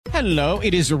Hello,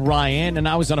 it is Ryan, and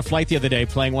I was on a flight the other day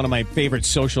playing one of my favorite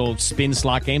social spin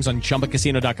slot games on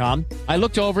ChumbaCasino.com. I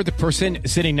looked over at the person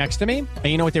sitting next to me, and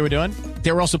you know what they were doing?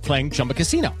 They were also playing Chumba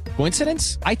Casino.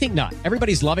 Coincidence? I think not.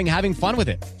 Everybody's loving having fun with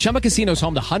it. Chumba Casino is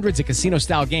home to hundreds of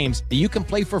casino-style games that you can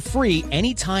play for free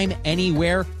anytime,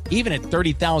 anywhere, even at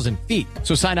 30,000 feet.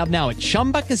 So sign up now at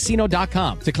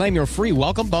ChumbaCasino.com to claim your free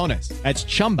welcome bonus. That's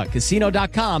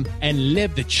ChumbaCasino.com and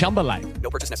live the Chumba life. No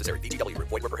purchase necessary. VGW.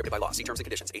 Void where prohibited by law. See terms and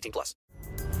conditions. 18+.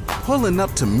 Pulling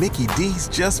up to Mickey D's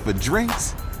just for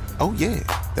drinks? Oh yeah,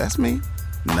 that's me.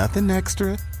 Nothing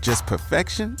extra, just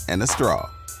perfection and a straw.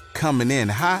 Coming in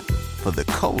hot for the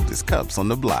coldest cups on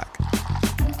the block.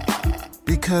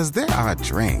 Because there are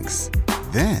drinks.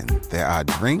 Then there are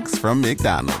drinks from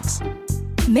McDonald's.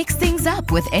 Mix things up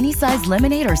with any size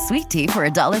lemonade or sweet tea for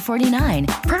 $1.49.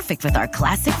 Perfect with our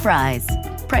classic fries.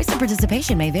 Price and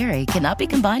participation may vary. Cannot be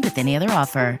combined with any other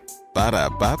offer.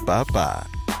 Ba-da-ba-ba-ba.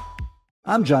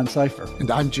 I'm John Cipher.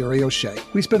 And I'm Jerry O'Shea.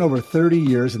 We spent over 30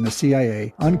 years in the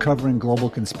CIA uncovering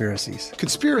global conspiracies.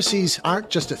 Conspiracies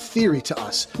aren't just a theory to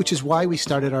us, which is why we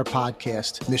started our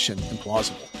podcast, Mission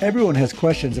Implausible. Everyone has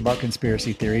questions about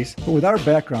conspiracy theories, but with our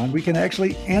background, we can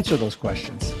actually answer those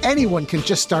questions. Anyone can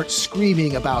just start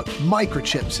screaming about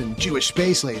microchips and Jewish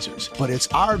space lasers, but it's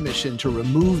our mission to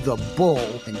remove the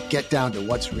bull and get down to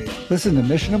what's real. Listen to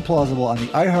Mission Implausible on the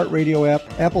iHeartRadio app,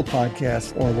 Apple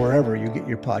Podcasts, or wherever you get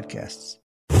your podcasts.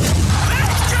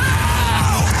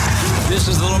 This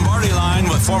is the Lombardi Line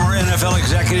with former NFL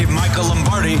executive Michael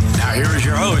Lombardi. Now here is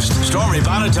your host, Stormy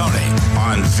Bonatoni,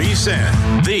 on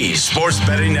VSiN, the Sports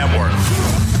Betting Network.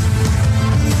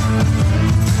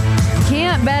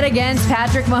 Can't bet against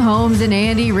Patrick Mahomes and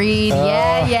Andy Reid.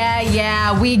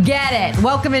 Yeah. We get it.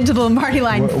 Welcome into the Lombardi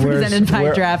Line presented by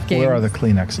DraftKings. Where are the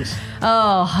Kleenexes?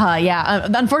 Yeah.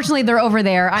 Unfortunately, they're over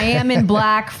there. I am in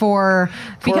black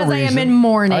because I am in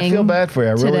mourning. I feel bad for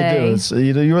you. I today.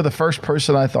 Really do. You were the first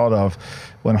person I thought of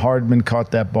when Hardman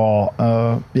caught that ball.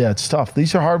 It's tough.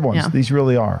 These are hard ones. Yeah. These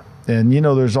really are. And,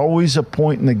 there's always a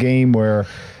point in the game where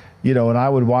and I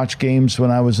would watch games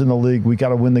when I was in the league. We got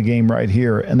to win the game right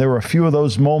here. And there were a few of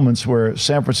those moments where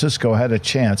San Francisco had a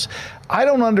chance. I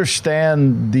don't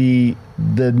understand the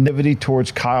naivety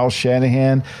towards Kyle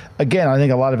Shanahan. Again, I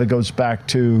think a lot of it goes back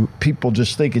to people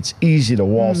just think it's easy to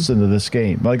waltz into this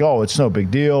game. Like, it's no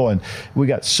big deal. And we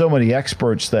got so many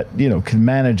experts that, can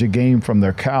manage a game from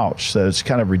their couch that it's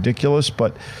kind of ridiculous.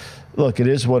 But look, it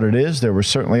is what it is. There were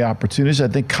certainly opportunities. I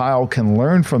think Kyle can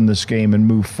learn from this game and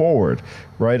move forward,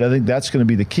 right? I think that's going to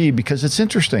be the key because it's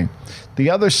interesting. The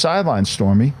other sideline,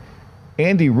 Stormy,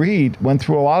 Andy Reid went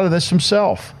through a lot of this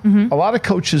himself. A lot of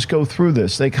coaches go through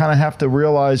this. They kind of have to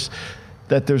realize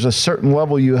that there's a certain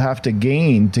level you have to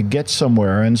gain to get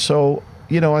somewhere. And so,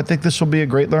 I think this will be a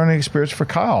great learning experience for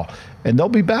Kyle, and they'll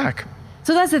be back.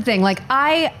 So that's the thing. Like,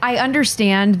 I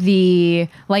understand the,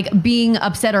 being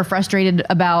upset or frustrated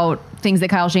about things that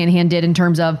Kyle Shanahan did in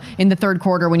terms of in the third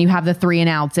quarter when you have the 3 and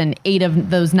outs and 8 of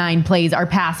those 9 plays are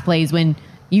pass plays when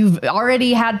you've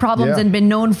already had problems and been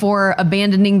known for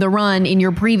abandoning the run in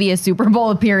your previous Super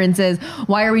Bowl appearances.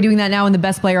 Why are we doing that now when the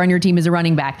best player on your team is a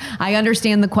running back? I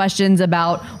understand the questions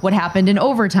about what happened in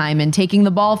overtime and taking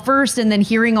the ball first and then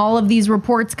hearing all of these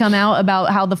reports come out about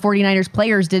how the 49ers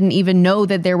players didn't even know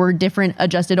that there were different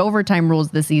adjusted overtime rules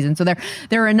this season. So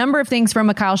there are a number of things from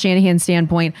a Kyle Shanahan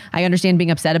standpoint I understand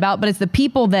being upset about, but it's the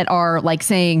people that are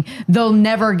saying they'll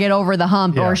never get over the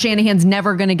hump or Shanahan's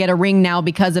never going to get a ring now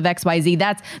because of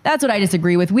XYZ. That's what I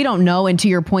disagree with. We don't know. And to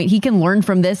your point, he can learn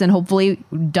from this and hopefully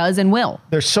does and will.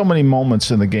 There's so many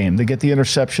moments in the game. They get the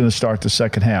interception to start the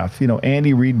second half.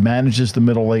 Andy Reid manages the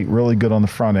middle 8 really good on the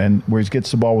front end where he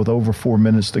gets the ball with over 4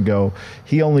 minutes to go.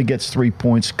 He only gets 3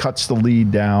 points, cuts the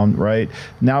lead down, right?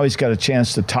 Now he's got a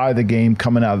chance to tie the game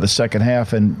coming out of the second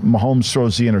half, and Mahomes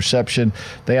throws the interception.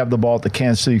 They have the ball at the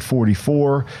Kansas City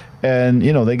 44. And,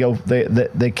 they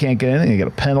can't get anything. They get a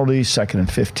penalty, 2nd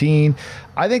and 15.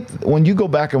 I think when you go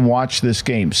back and watch this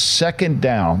game, second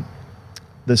down,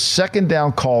 the second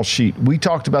down call sheet, we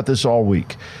talked about this all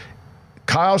week.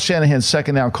 Kyle Shanahan's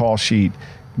second down call sheet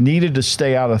needed to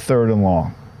stay out of 3rd and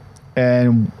long.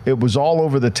 And it was all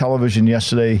over the television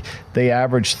yesterday. They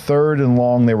averaged 3rd and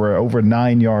long. They were over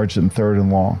 9 yards in 3rd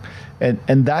and long.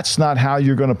 And that's not how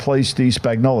you're going to play Steve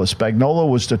Spagnuolo. Spagnuolo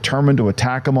was determined to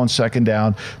attack him on second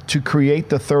down to create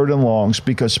the 3rd and longs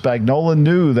because Spagnuolo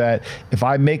knew that if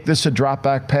I make this a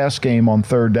drop-back pass game on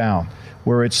 3rd down,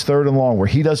 where it's 3rd and long, where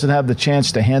he doesn't have the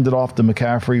chance to hand it off to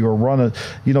McCaffrey or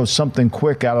run something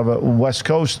quick out of a West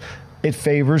Coast, it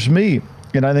favors me.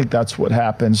 And I think that's what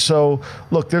happened. So,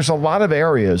 look, there's a lot of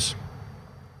areas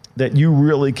that you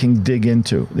really can dig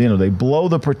into. They blow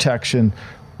the protection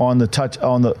on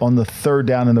the third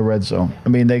down in the red zone. I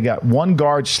mean, they got one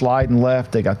guard sliding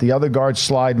left. They got the other guard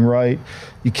sliding right.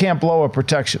 You can't blow a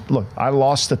protection. Look, I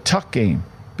lost the tuck game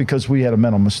because we had a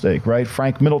mental mistake, right?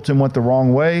 Frank Middleton went the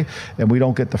wrong way, and we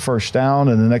don't get the first down,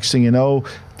 and the next thing you know,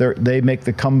 they make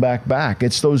the comeback back.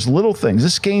 It's those little things.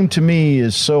 This game to me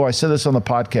is so, I said this on the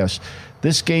podcast,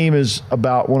 this game is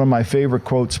about one of my favorite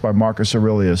quotes by Marcus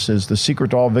Aurelius is the secret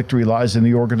to all victory lies in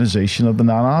the organization of the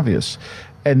non-obvious.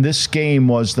 And this game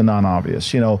was the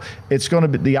non-obvious. You know, it's going to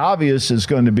be, the obvious is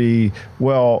going to be,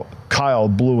 well, Kyle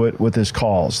blew it with his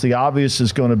calls. The obvious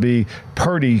is going to be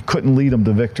Purdy couldn't lead him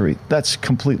to victory. That's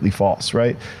completely false,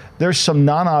 right? There's some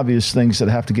non-obvious things that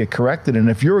have to get corrected. And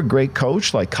if you're a great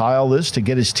coach like Kyle is to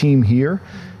get his team here,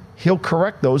 he'll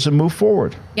correct those and move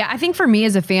forward. Yeah, I think for me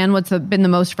as a fan, what's been the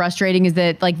most frustrating is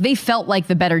that like they felt like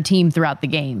the better team throughout the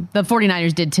game. The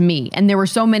 49ers did to me. And there were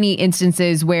so many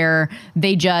instances where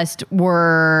they just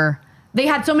were... They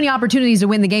had so many opportunities to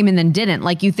win the game and then didn't.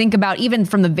 Like you think about even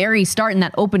from the very start in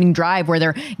that opening drive where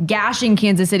they're gashing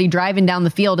Kansas City driving down the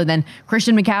field and then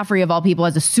Christian McCaffrey of all people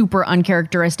has a super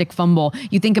uncharacteristic fumble.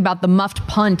 You think about the muffed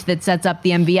punt that sets up the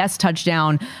MVS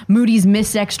touchdown, Moody's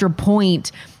missed extra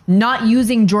point, not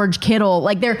using George Kittle.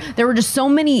 Like there were just so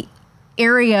many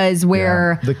areas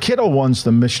where... Yeah. The Kittle one's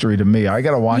the mystery to me. I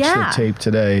got to watch the tape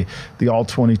today, the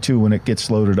All-22 when it gets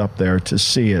loaded up there to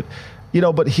see it. You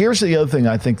know, but here's the other thing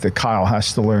I think that Kyle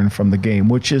has to learn from the game,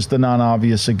 which is the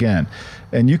non-obvious again.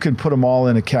 And you can put them all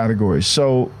in a category.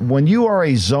 So when you are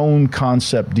a zone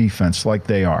concept defense like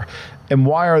they are, and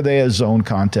why are they a zone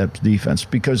concept defense?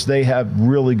 Because they have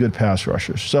really good pass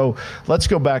rushers. So let's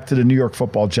go back to the New York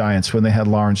Football Giants when they had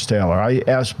Lawrence Taylor. I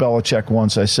asked Belichick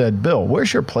once, I said, Bill,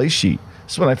 where's your play sheet?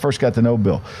 This is when I first got to know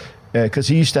Bill. Because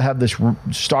he used to have this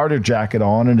starter jacket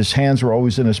on and his hands were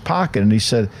always in his pocket. And he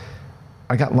said,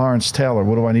 I got Lawrence Taylor.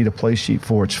 What do I need a play sheet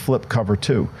for? It's flip cover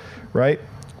 2, right?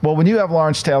 Well, when you have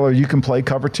Lawrence Taylor, you can play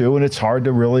cover 2, and it's hard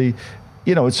to really,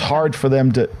 you know, it's hard for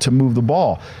them to move the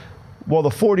ball. Well,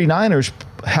 the 49ers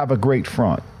have a great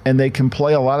front, and they can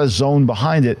play a lot of zone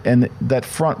behind it, and that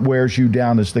front wears you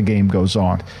down as the game goes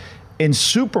on. In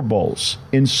Super Bowls,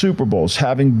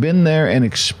 having been there and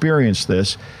experienced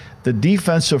this, the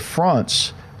defensive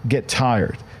fronts get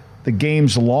tired. The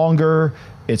game's longer.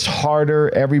 It's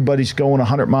harder. Everybody's going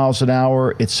 100 miles an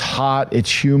hour. It's hot.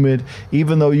 It's humid.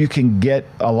 Even though you can get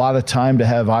a lot of time to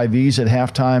have IVs at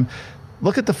halftime,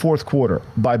 look at the fourth quarter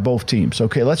by both teams.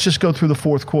 Okay, let's just go through the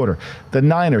fourth quarter. The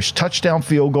Niners, touchdown,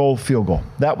 field goal.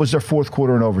 That was their fourth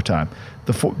quarter in overtime.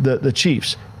 The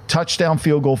Chiefs, touchdown,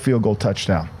 field goal,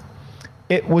 touchdown.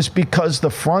 It was because the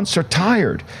fronts are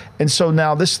tired. And so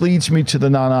now this leads me to the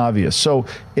non-obvious. So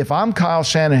if I'm Kyle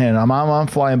Shanahan, I'm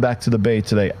flying back to the Bay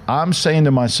today, I'm saying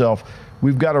to myself,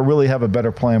 we've got to really have a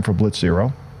better plan for Blitz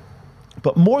Zero.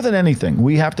 But more than anything,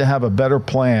 we have to have a better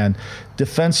plan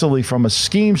defensively from a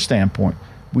scheme standpoint.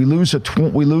 We lose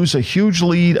a huge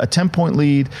lead, a 10-point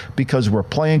lead, because we're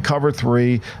playing cover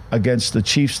 3 against the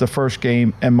Chiefs the first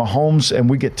game, and Mahomes, and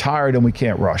we get tired and we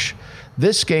can't rush.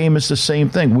 This game is the same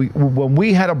thing. When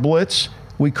we had a blitz,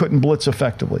 we couldn't blitz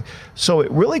effectively. So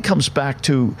it really comes back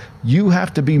to you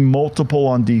have to be multiple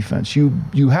on defense. You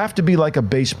have to be like a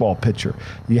baseball pitcher.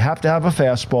 You have to have a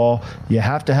fastball, you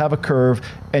have to have a curve,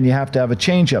 and you have to have a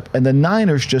changeup. And the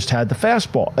Niners just had the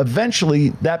fastball. Eventually,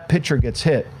 that pitcher gets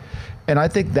hit. And I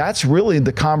think that's really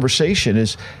the conversation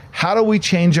is how do we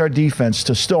change our defense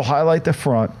to still highlight the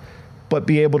front, but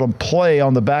be able to play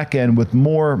on the back end with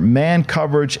more man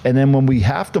coverage. And then when we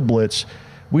have to blitz,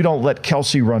 we don't let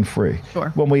Kelsey run free. Sure.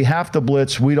 When we have to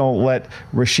blitz, we don't let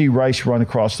Rashee Rice run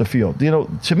across the field. You know,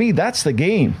 to me, that's the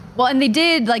game. Well, and they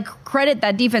did credit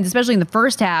that defense, especially in the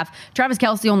first half. Travis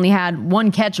Kelce only had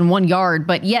 1 catch and 1 yard.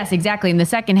 But yes, exactly. In the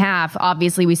second half,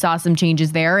 obviously, we saw some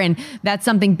changes there. And that's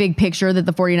something big picture that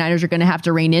the 49ers are going to have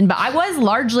to rein in. But I was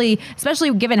largely,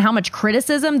 especially given how much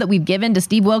criticism that we've given to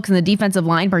Steve Wilks and the defensive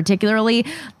line particularly,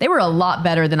 they were a lot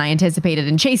better than I anticipated.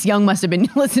 And Chase Young must have been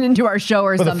listening to our show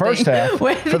or something.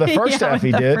 For the first half,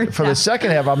 he did. For the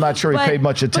second half, I'm not sure he paid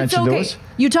much attention to us.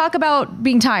 You talk about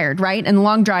being tired, right? And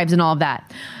long drives and all of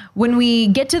that. When we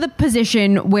get to the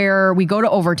position where we go to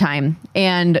overtime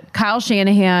and Kyle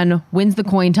Shanahan wins the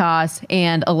coin toss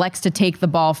and elects to take the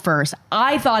ball first,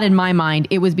 I thought in my mind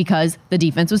it was because the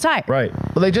defense was tired. Right.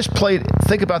 Well, they just played.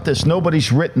 Think about this.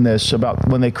 Nobody's written this about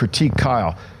when they critique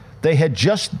Kyle. They had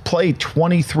just played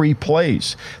 23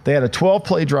 plays. They had a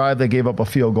 12-play drive. They gave up a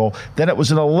field goal. Then it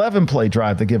was an 11-play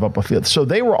drive. They gave up a field. So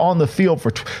they were on the field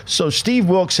for. So Steve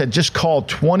Wilks had just called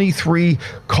 23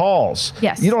 calls.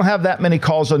 Yes. You don't have that many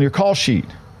calls on your call sheet.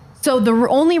 So the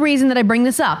only reason that I bring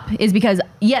this up is because,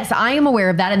 yes, I am aware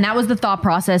of that. And that was the thought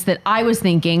process that I was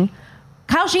thinking.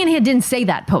 Kyle Shanahan didn't say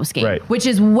that post-game, Right. which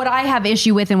is what I have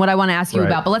issue with and what I want to ask you Right.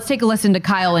 about. But let's take a listen to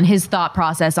Kyle and his thought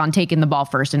process on taking the ball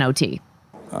first in OT.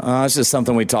 It's just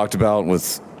something we talked about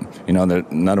with,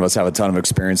 none of us have a ton of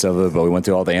experience of it, but we went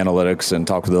through all the analytics and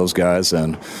talked with those guys,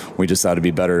 and we just thought it'd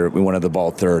be better. We wanted the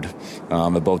ball third.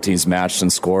 If both teams matched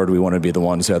and scored, we wanted to be the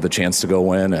ones who had the chance to go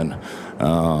win,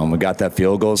 and we got that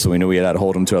field goal, so we knew we had to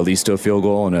hold them to at least to a field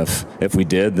goal, and if we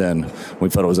did, then we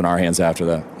felt it was in our hands after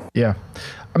that. Yeah.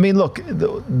 I mean, look,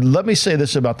 let me say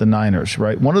this about the Niners,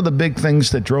 right? One of the big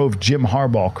things that drove Jim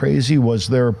Harbaugh crazy was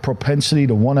their propensity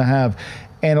to want to have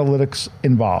analytics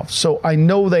involved. So I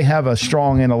know they have a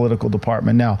strong analytical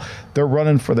department. Now, they're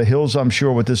running for the hills, I'm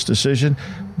sure, with this decision.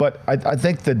 But I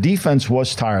think the defense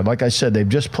was tired. Like I said, they've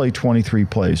just played 23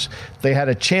 plays. They had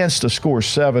a chance to score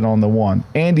 7 on the one.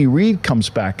 Andy Reid comes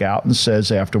back out and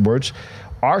says afterwards,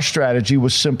 our strategy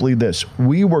was simply this.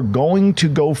 We were going to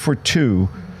go for 2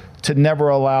 to never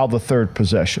allow the third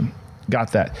possession.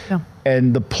 Got that. Yeah.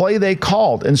 And the play they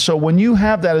called. And so when you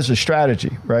have that as a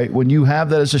strategy, right? When you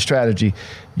have that as a strategy,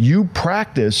 you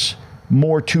practice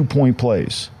more 2-point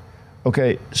plays.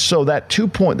 Okay. So that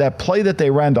play that they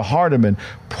ran to Hardeman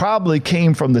probably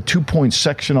came from the 2-point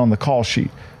section on the call sheet.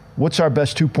 What's our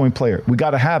best 2-point player? We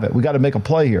got to have it. We got to make a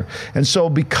play here. And so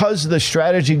because the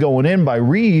strategy going in by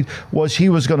Reid was he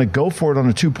was going to go for it on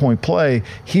a 2-point play,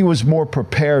 he was more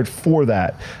prepared for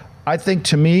that. I think,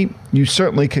 to me, you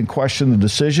certainly can question the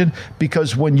decision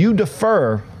because when you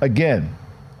defer, again,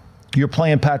 you're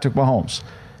playing Patrick Mahomes.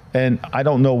 And I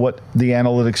don't know what the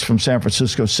analytics from San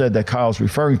Francisco said that Kyle's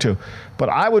referring to, but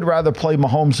I would rather play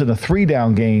Mahomes in a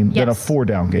 3-down game than a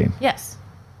 4-down game. Yes.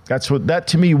 That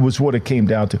to me was what it came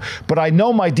down to. But I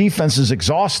know my defense is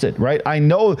exhausted, right? I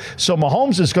know. So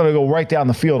Mahomes is going to go right down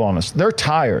the field on us. They're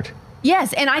tired.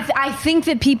 Yes, and I think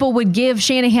that people would give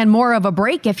Shanahan more of a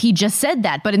break if he just said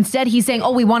that. But instead he's saying,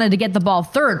 we wanted to get the ball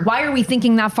third. Why are we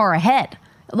thinking that far ahead?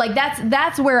 Like,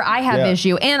 that's where I have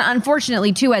issue. And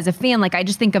unfortunately, too, as a fan, like, I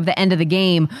just think of the end of the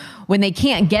game when they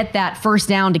can't get that first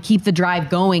down to keep the drive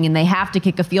going and they have to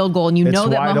kick a field goal and you know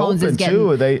that Mahomes is getting...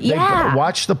 Too. They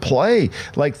watch the play.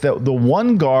 Like, the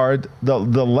one guard, the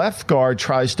left guard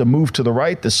tries to move to the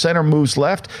right, the center moves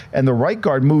left, and the right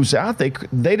guard moves out. They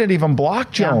didn't even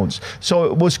block Jones. Yeah. So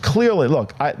it was clearly,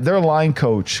 look, their line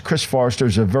coach, Chris Forrester,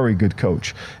 is a very good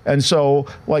coach. And so,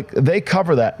 like, they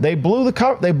cover that. They blew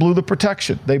the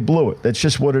protection. They blew it. That's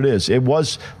just what it is. It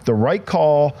was the right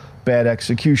call, bad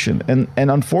execution. And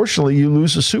unfortunately, you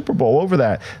lose the Super Bowl over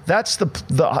that. That's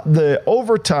the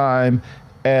overtime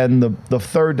and the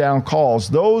third down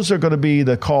calls. Those are going to be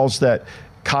the calls that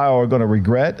Kyle are going to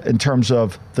regret in terms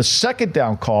of the second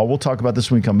down call. We'll talk about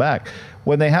this when we come back.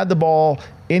 When they had the ball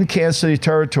in Kansas City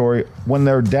territory, when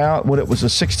they're down, when it was a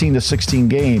 16-16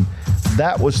 game,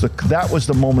 that was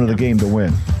the moment of the game to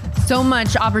win. So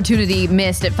much opportunity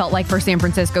missed, it felt like, for San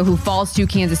Francisco, who falls to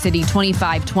Kansas City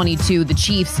 25-22. The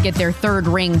Chiefs get their third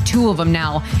ring, 2 of them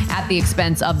now, at the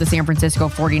expense of the San Francisco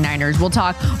 49ers. We'll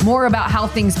talk more about how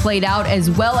things played out,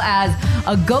 as well as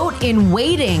a GOAT in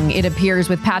waiting, it appears,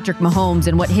 with Patrick Mahomes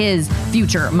and what his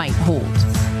future might hold.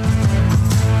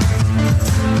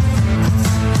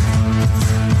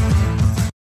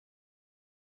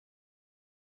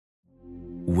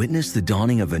 Witness the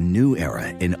dawning of a new era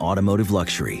in automotive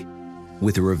luxury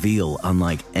with a reveal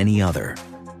unlike any other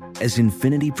as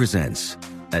Infiniti presents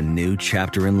a new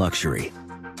chapter in luxury,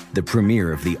 the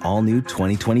premiere of the all-new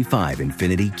 2025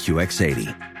 Infiniti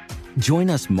QX80.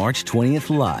 Join us March 20th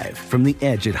live from the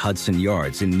Edge at Hudson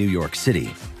Yards in New York City,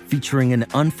 featuring an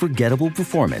unforgettable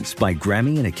performance by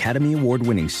Grammy and Academy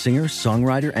Award-winning singer,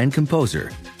 songwriter, and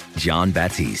composer Jon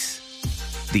Batiste.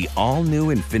 The all-new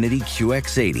Infiniti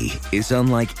QX80 is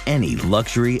unlike any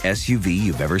luxury SUV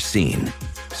you've ever seen.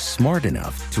 Smart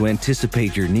enough to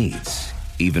anticipate your needs,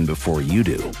 even before you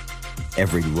do.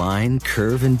 Every line,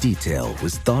 curve, and detail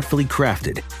was thoughtfully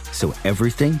crafted, so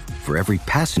everything for every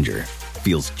passenger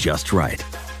feels just right.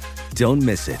 Don't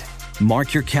miss it.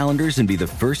 Mark your calendars and be the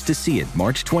first to see it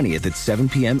March 20th at 7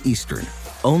 p.m. Eastern,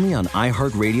 only on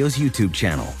iHeartRadio's YouTube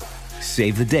channel.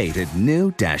 Save the date at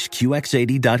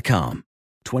new-QX80.com.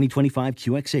 2025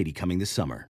 QX80 coming this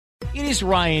summer. It is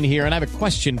Ryan here, and I have a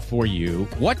question for you.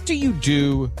 What do you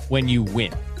do when you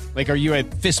win? Like, are you a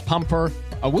fist pumper,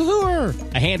 a woo-hooer,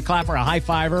 a hand clapper, a high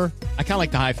fiver? I kind of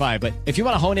like the high five, but if you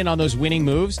want to hone in on those winning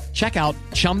moves, check out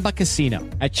Chumba Casino.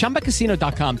 At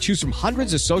ChumbaCasino.com, choose from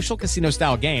hundreds of social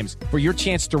casino-style games for your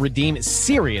chance to redeem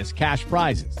serious cash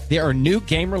prizes. There are new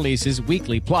game releases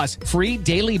weekly, plus free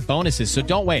daily bonuses. So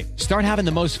don't wait. Start having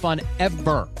the most fun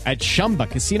ever at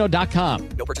ChumbaCasino.com.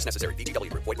 No purchase necessary.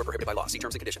 VGW. Void where prohibited by law. See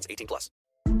terms and conditions. 18+.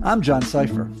 I'm John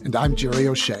Cipher. And I'm Jerry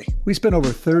O'Shea. We spent over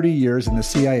 30 years in the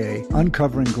CIA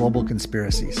uncovering global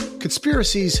conspiracies.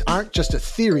 Conspiracies aren't just a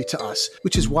theory to us,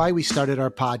 which is why we started our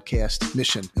podcast,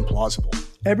 Mission Implausible.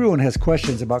 Everyone has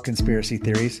questions about conspiracy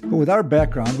theories, but with our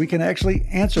background, we can actually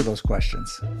answer those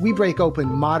questions. We break open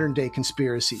modern-day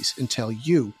conspiracies and tell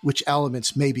you which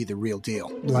elements may be the real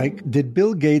deal. Like, did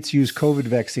Bill Gates use COVID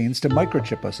vaccines to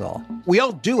microchip us all? We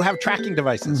all do have tracking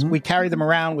devices. We carry them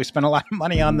around. We spend a lot of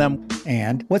money on them.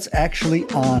 And what's actually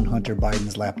on Hunter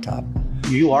Biden's laptop?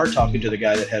 You are talking to the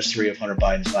guy that has 3 of Hunter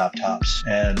Biden's laptops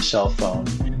and cell phone.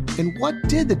 And what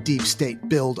did the deep state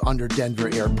build under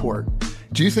Denver Airport?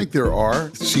 Do you think there are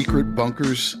secret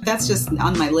bunkers? That's just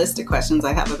on my list of questions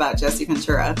I have about Jesse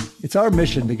Ventura. It's our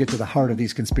mission to get to the heart of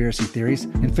these conspiracy theories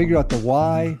and figure out the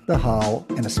why, the how,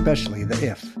 and especially the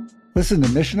if. Listen to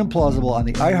Mission Implausible on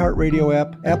the iHeartRadio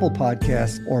app, Apple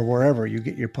Podcasts, or wherever you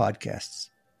get your podcasts.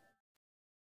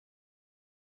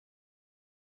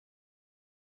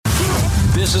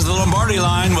 This is the Lombardi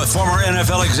Line with former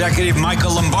NFL executive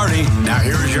Michael Lombardi. Now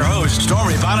here is your host,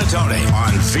 Stormy Buonantony,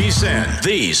 on VSiN,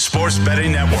 the Sports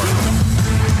Betting Network.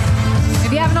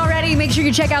 If you haven't already, make sure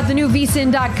you check out the new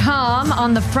vsin.com.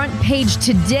 On the front page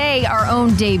today, our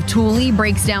own Dave Tooley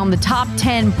breaks down the top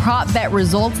 10 prop bet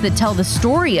results that tell the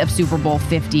story of Super Bowl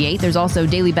 58. There's also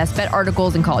daily best bet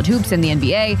articles in college hoops and the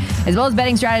NBA, as well as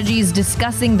betting strategies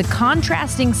discussing the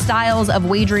contrasting styles of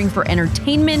wagering for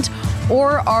entertainment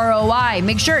or ROI.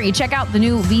 Make sure you check out the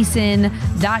new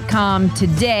vsin.com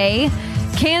today.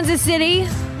 Kansas City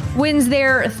wins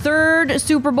their third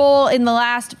Super Bowl in the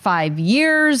last 5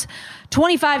 years.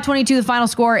 25-22, the final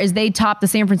score, as they top the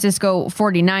San Francisco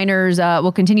 49ers.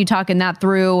 We'll continue talking that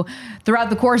throughout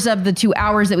the course of the 2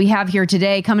 hours that we have here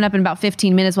today. Coming up in about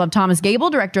 15 minutes, we'll have Thomas Gable,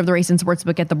 director of the Race and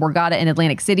Sportsbook at the Borgata in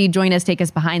Atlantic City, join us, take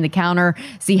us behind the counter,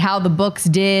 see how the books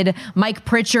did. Mike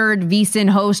Pritchard, VSiN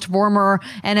host, former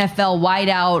NFL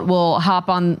wideout, will hop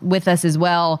on with us as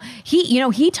well.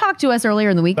 He talked to us earlier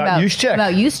in the week about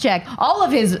Juszczyk. All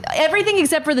of everything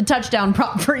except for the touchdown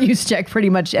prop for Juszczyk pretty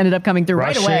much ended up coming through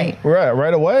right away.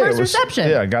 Right away. First reception.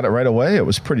 Yeah, I got it right away. It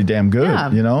was pretty damn good,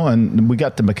 and we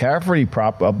got the McCaffrey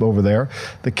prop up over there.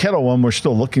 The Kittle one we're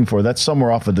still looking for. That's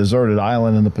somewhere off a deserted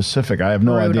island in the Pacific. I have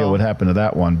no idea what happened to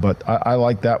that one, but I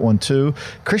like that one too.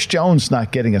 Chris Jones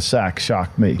not getting a sack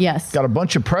shocked me. Yes. Got a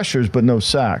bunch of pressures, but no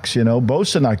sacks.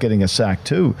 Bosa not getting a sack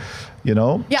too. Yeah,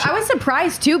 I was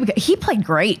surprised too because he played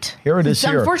great. Here it is.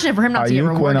 It's unfortunate for him not to get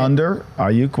rewarded.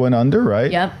 Ayuk went under,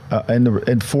 right? Yep.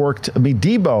 And forked. I mean,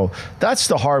 Debo, that's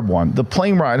the hard one. The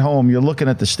plane ride home, you're looking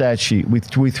at the stat sheet.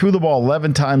 We threw the ball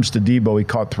 11 times to Debo. He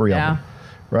caught 3 of them,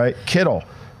 right? Kittle.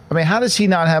 I mean, how does he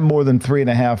not have more than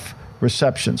 3.5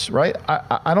 receptions, right?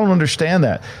 I don't understand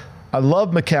that. I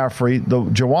love McCaffrey. The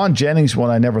Jawan Jennings one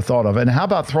I never thought of. And how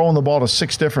about throwing the ball to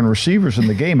 6 different receivers in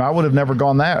the game? I would have never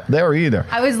gone there either.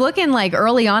 I was looking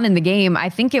early on in the game. I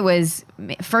think it was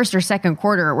first or second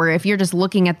quarter where if you're just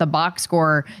looking at the box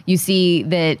score, you see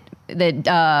that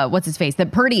that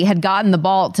Purdy had gotten the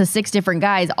ball to 6 different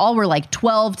guys. All were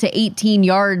 12 to 18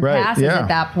 yard passes at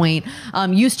that point.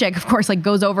 Juszczyk, of course,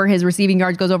 goes over his receiving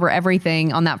yards, goes over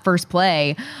everything on that first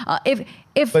play. If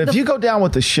you go down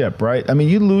with the ship, right? I mean,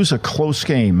 you lose a close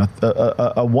game,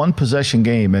 a one possession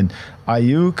game, and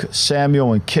Ayuk,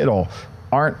 Samuel, and Kittle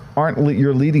aren't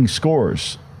your leading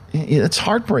scorers. It's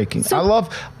heartbreaking. I love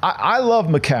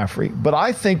McCaffrey, but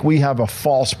I think we have a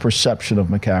false perception of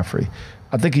McCaffrey.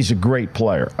 I think he's a great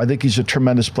player. I think he's a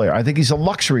tremendous player. I think he's a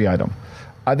luxury item.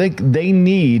 I think they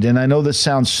need, and I know this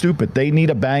sounds stupid, they need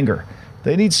a banger.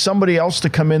 They need somebody else to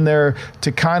come in there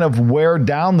to kind of wear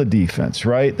down the defense,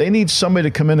 right? They need somebody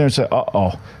to come in there and say,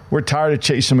 we're tired of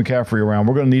chasing McCaffrey around.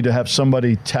 We're going to need to have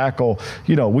somebody tackle,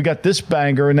 we got this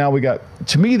banger, and now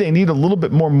to me, they need a little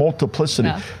bit more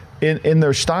multiplicity in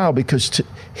their style because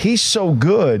he's so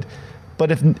good,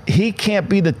 but if he can't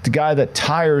be the guy that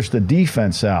tires the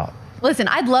defense out. Listen,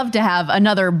 I'd love to have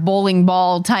another bowling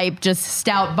ball type, just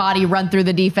stout body run through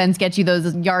the defense, get you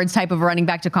those yards type of running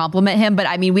back to complement him. But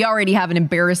I mean, we already have an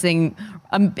embarrassment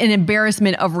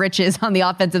of riches on the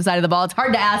offensive side of the ball. It's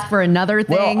hard to ask for another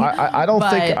thing. Well,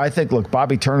 I think, look,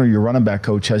 Bobby Turner, your running back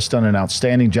coach, has done an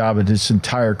outstanding job in his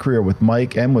entire career with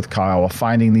Mike and with Kyle of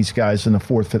finding these guys in the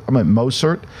 4th, 5th. I mean,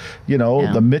 Mostert,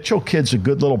 the Mitchell kid's a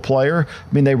good little player.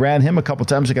 I mean, they ran him a couple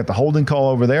times. They got the holding call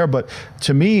over there. But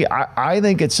to me, I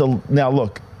think now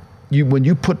look, when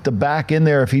you put the back in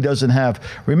there, if he doesn't have,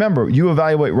 remember, you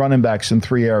evaluate running backs in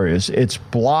 3 areas. It's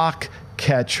block,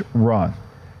 catch, run.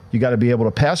 You got to be able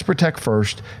to pass protect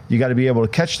first. You got to be able to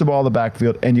catch the ball in the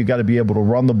backfield, and you got to be able to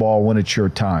run the ball when it's your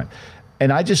time.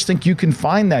 And I just think you can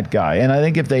find that guy. And I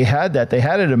think if they had that, they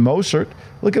had it in Mostert.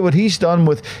 Look at what he's done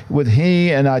with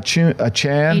he and Chan.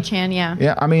 Chan, yeah.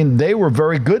 Yeah, I mean, they were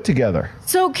very good together.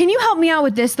 So can you help me out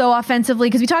with this, though, offensively?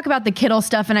 Because we talk about the Kittle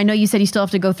stuff, and I know you said you still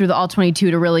have to go through the All-22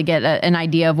 to really get an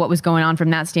idea of what was going on from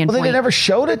that standpoint. Well, they never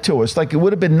showed it to us. Like, it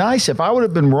would have been nice. If I would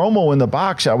have been Romo in the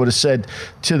box, I would have said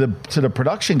to the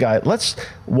production guy,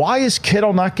 why is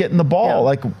Kittle not getting the ball? Yeah.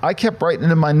 Like, I kept writing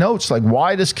it in my notes, like,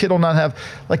 why does Kittle not have,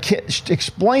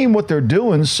 explain what they're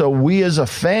doing so we as a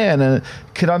fan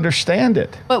could understand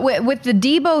it. But with the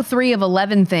Debo 3 of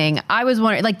 11 thing, I was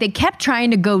wondering, they kept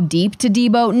trying to go deep to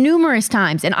Debo numerous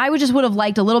times, and I would have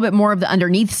liked a little bit more of the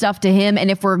underneath stuff to him,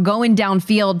 and if we're going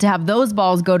downfield to have those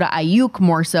balls go to Ayuk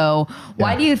more so,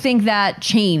 why do you think that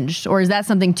changed? Or is that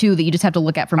something, too, that you just have to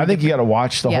look at from I think you got to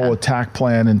watch the whole attack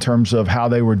plan in terms of how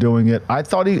they were doing it. I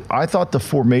thought the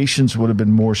formations would have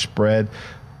been more spread,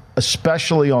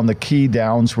 especially on the key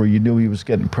downs where you knew he was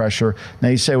getting pressure. Now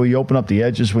you say, well, you open up the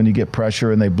edges when you get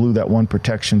pressure, and they blew that one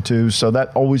protection too. So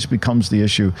that always becomes the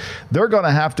issue. They're going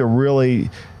to have to really,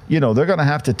 they're going to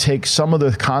have to take some of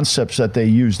the concepts that they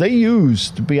use. They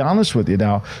use, to be honest with you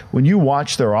now, when you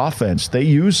watch their offense, they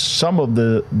use some of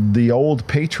the old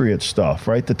Patriot stuff,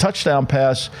 right? The touchdown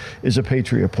pass is a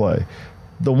Patriot play.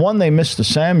 The one they missed to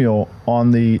Samuel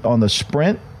on the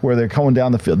sprint where they're going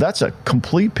down the field, that's a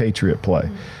complete Patriot play.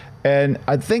 Mm-hmm. And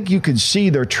I think you can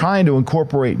see they're trying to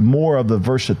incorporate more of the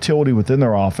versatility within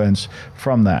their offense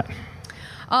from that.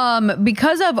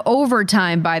 Because of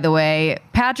overtime, by the way,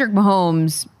 Patrick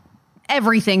Mahomes,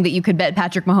 everything that you could bet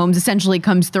Patrick Mahomes essentially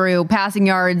comes through. Passing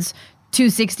yards,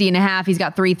 260.5. He's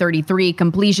got 333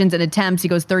 completions and attempts. He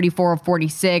goes 34 of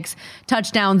 46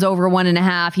 touchdowns over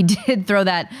 1.5. He did throw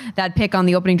that pick on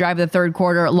the opening drive of the third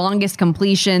quarter. Longest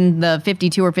completion, the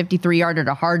 52 or 53 yarder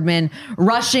to Hardman.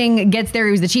 Rushing gets there.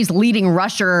 He was the Chiefs' leading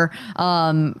rusher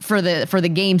for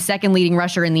the game, second leading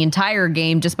rusher in the entire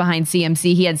game, just behind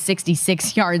CMC. He had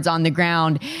 66 yards on the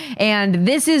ground. And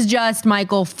this is just,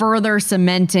 Michael, further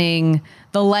cementing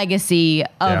the legacy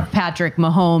of Patrick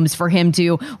Mahomes for him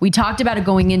to, we talked about it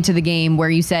going into the game where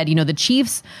you said, the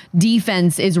Chiefs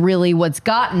defense is really what's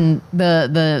gotten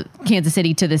the Kansas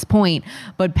City to this point.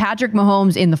 But Patrick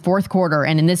Mahomes in the fourth quarter,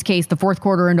 and in this case, the fourth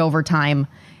quarter and overtime,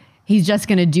 he's just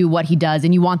going to do what he does,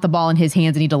 and you want the ball in his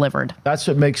hands, and he delivered. That's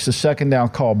what makes the second down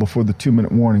call before the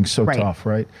 2-minute warning so tough,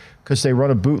 right? Because they run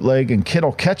a bootleg and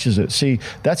Kittle catches it. See,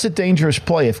 that's a dangerous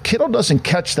play. If Kittle doesn't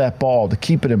catch that ball to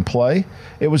keep it in play,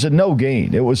 it was a no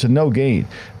gain.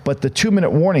 But the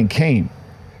 2-minute warning came.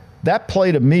 That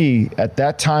play to me at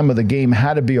that time of the game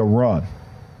had to be a run.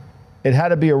 It had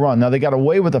to be a run. Now, they got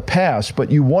away with a pass,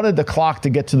 but you wanted the clock to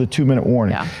get to the 2-minute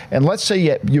warning. Yeah. And let's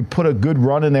say you put a good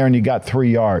run in there and you got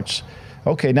 3 yards.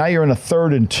 Okay, now you're in a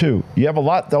 3rd and 2. You have a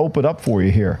lot to open up for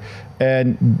you here.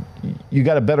 And you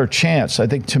got a better chance. I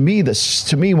think to me,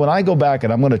 when I go back,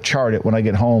 and I'm going to chart it when I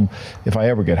get home, if I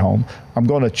ever get home, I'm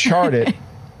going to chart it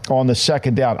on the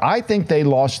second down. I think they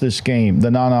lost this game, the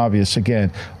non-obvious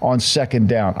again, on second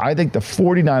down. I think the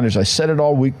 49ers, I said it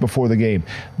all week before the game,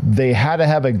 they had to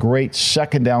have a great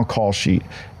second down call sheet.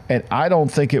 And I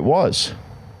don't think it was.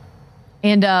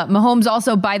 And Mahomes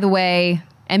also, by the way,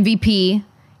 MVP.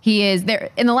 He is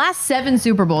there in the last 7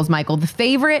 Super Bowls, Michael. The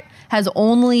favorite has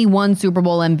only won Super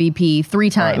Bowl MVP 3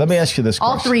 times. All right, let me ask you this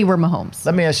question. All 3 were Mahomes.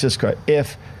 Let me ask you this question.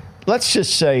 If, let's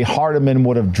just say Hardeman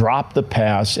would have dropped the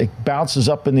pass, it bounces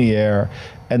up in the air,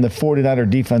 and the 49er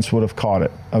defense would have caught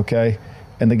it, okay?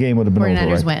 And the game would have been over, right?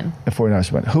 49ers win. The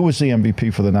 49ers win. Who was the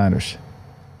MVP for the Niners?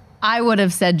 I would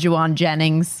have said Juwan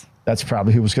Jennings. That's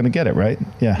probably who was going to get it, right?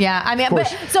 Yeah. Yeah. I mean, but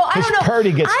so I don't know.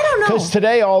 Purdy gets, I don't know. Because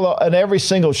today, in every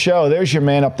single show, there's your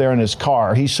man up there in his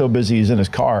car. He's so busy, he's in his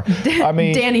car. I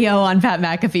mean, Danny O on Pat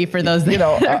McAfee for those that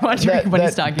are wondering what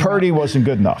he's talking about. Purdy wasn't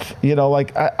good enough.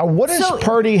 What does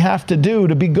Purdy have to do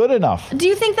to be good enough? Do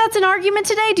you think that's an argument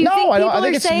today? Do you think people I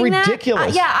think are it's saying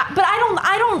ridiculous. That? Yeah, but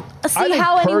I don't see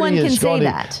how anyone can say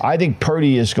that. I think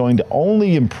Purdy is going to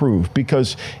only improve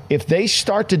because if they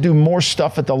start to do more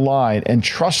stuff at the line and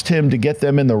trust him to get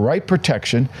them in the right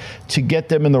protection, to get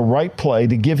them in the right play,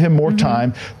 to give him more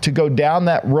time, to go down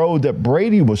that road that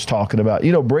Brady was talking about.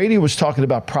 Brady was talking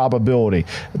about probability.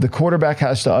 The quarterback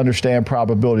has to understand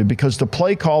probability because the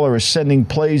play caller is sending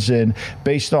plays in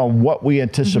based on what we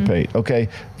anticipate, okay?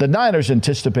 The Niners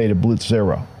anticipated blitz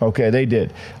 0, okay? They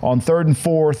did. On 3rd and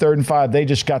 4, 3rd and 5, they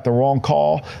just got the wrong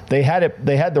call. They had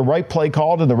the right play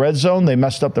called in the red zone. They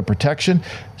messed up the protection.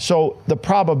 So the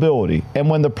probability, and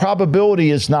when the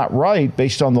probability is not not right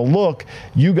based on the look,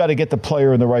 you got to get the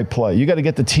player in the right play. You got to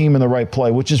get the team in the right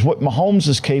play, which is what Mahomes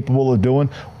is capable of doing,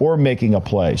 or making a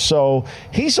play. So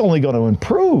he's only going to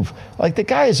improve. Like, the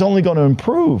guy is only going to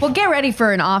improve. Well, get ready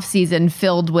for an offseason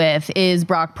filled with is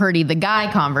Brock Purdy the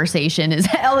guy conversation, as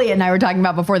Elliot and I were talking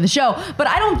about before the show. But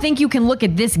I don't think you can look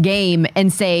at this game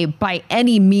and say by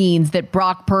any means that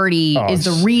Brock Purdy is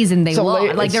the reason they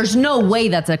lost. Like, there's no way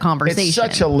that's a conversation. It's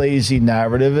such a lazy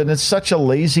narrative, and it's such a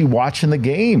lazy watching the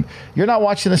game. You're not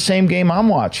watching the same game I'm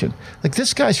watching. Like,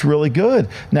 this guy's really good.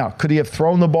 Now, could he have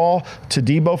thrown the ball to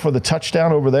Debo for the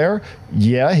touchdown over there?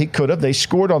 Yeah, he could have. They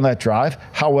scored on that drive.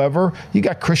 However, you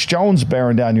got Chris Jones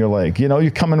bearing down your leg. You know,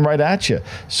 you're coming right at you.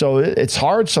 So it's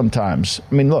hard sometimes.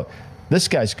 I mean, look, this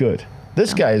guy's good.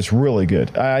 This guy is really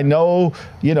good. I know,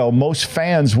 most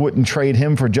fans wouldn't trade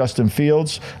him for Justin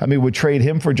Fields. I mean, would trade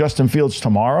him for Justin Fields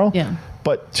tomorrow. Yeah.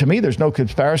 But to me, there's no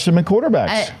comparison in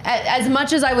quarterbacks. As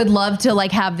much as I would love to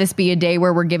have this be a day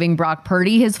where we're giving Brock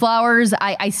Purdy his flowers,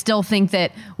 I still think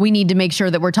that we need to make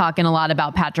sure that we're talking a lot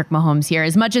about Patrick Mahomes here.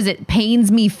 As much as it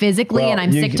pains me physically and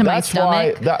I'm sick to my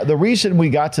stomach. That's why the reason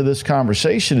we got to this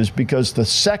conversation is because the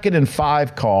 2nd and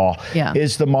 5 call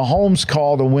is the Mahomes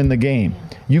call to win the game.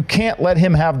 You can't let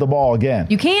him have the ball again.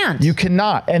 You can't. You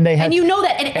cannot. And you know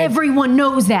that, and everyone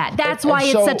knows that. That's why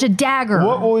it's such a dagger.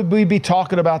 What would we be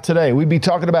talking about today? We'd be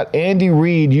talking about Andy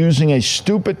Reid using a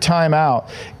stupid timeout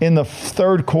in the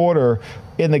 3rd quarter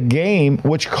in the game,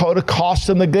 which could have cost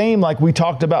him the game, like we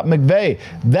talked about McVay.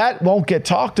 That won't get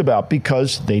talked about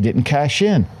because they didn't cash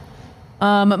in.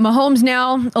 Mahomes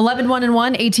now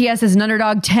 11-1-1. ATS is an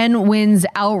underdog, 10 wins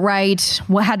outright.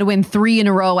 Had to win 3 in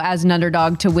a row as an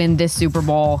underdog to win this Super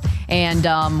Bowl. And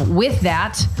with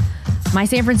that, my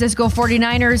San Francisco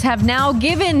 49ers have now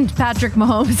given Patrick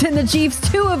Mahomes and the Chiefs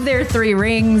 2 of their 3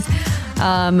 rings.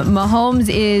 Mahomes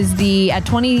is at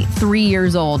 23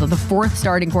 years old, the 4th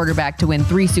starting quarterback to win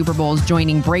 3 Super Bowls,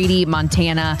 joining Brady,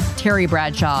 Montana, Terry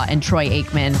Bradshaw, and Troy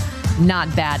Aikman.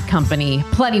 Not bad company.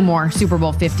 Plenty more Super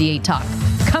Bowl 58 talk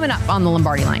coming up on the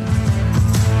Lombardi Line.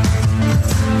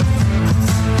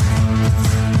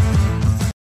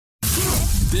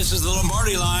 This is the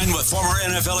Lombardi Line with former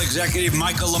NFL executive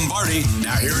Michael Lombardi.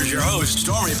 Now here is your host,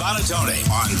 Stormy Bonatoni,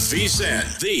 on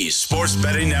VSiN, the Sports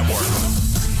Betting Network.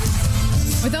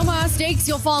 With Omaha Steaks,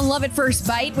 you'll fall in love at first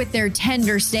bite with their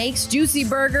tender steaks, juicy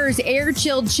burgers,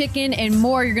 air-chilled chicken, and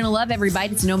more. You're going to love every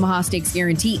bite. It's an Omaha Steaks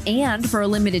guarantee. And for a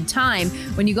limited time,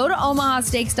 when you go to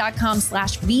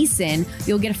omahasteaks.com/VSiN,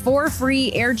 you'll get 4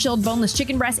 free air-chilled boneless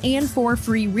chicken breasts and 4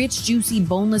 free rich, juicy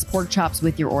boneless pork chops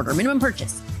with your order. Minimum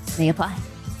purchase may apply.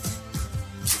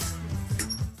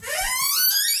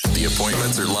 The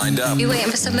appointments are lined up. You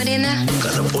waiting for somebody in there?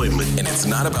 Got an appointment. And it's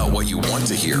not about what you want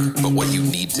to hear, but what you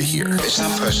need to hear. It's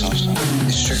not personal.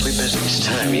 It's strictly business. It's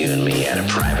time you and me had a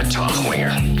private talk,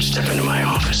 Winger. Step into my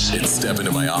office. It's Step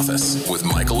Into My Office with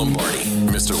Michael Lombardi.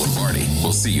 Mr. Lombardi,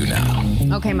 we'll see you now.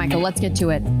 Okay, Michael, let's get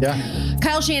to it. Yeah.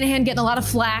 Kyle Shanahan getting a lot of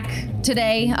flack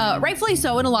today, rightfully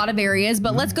so in a lot of areas,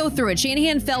 but let's go through it.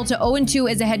 Shanahan fell to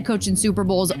 0-2 as a head coach in Super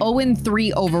Bowls,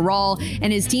 0-3 overall,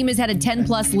 and his team has had a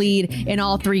 10-plus lead in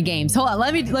all 3 games. Hold on,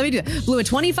 let me do it. Blew a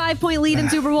 25-point lead in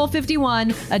Super Bowl 51,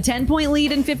 a 10-point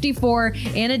lead in 54,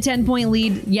 and a 10-point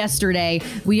lead yesterday.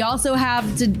 We also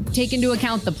have to take into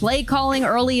account the play calling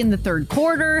early in the 3rd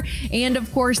quarter, and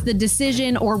of course the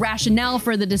decision or rationale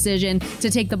for the decision to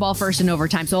take the ball first in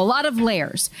overtime. So a lot of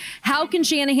layers. How can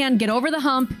Shanahan get over the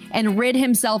hump and rid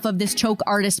himself of this choke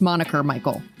artist moniker,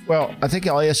 Michael? Well, I think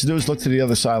all he has to do is look to the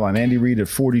other sideline. Andy Reid at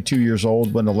 42 years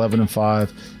old, went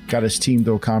 11-5, got his team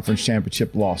to a conference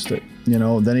championship, lost it.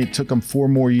 Then it took him 4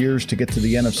 more years to get to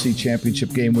the NFC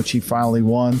championship game, which he finally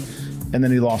won. And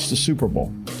then he lost the Super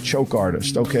Bowl. Choke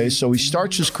artist. Okay, so he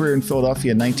starts his career in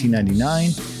Philadelphia in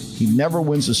 1999. He never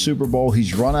wins a Super Bowl.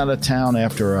 He's run out of town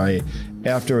after a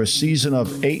season of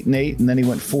 8-8, and then he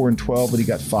went 4-12, but he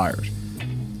got fired.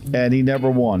 And he never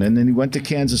won. And then he went to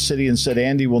Kansas City and said,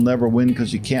 Andy will never win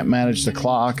because he can't manage the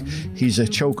clock. He's a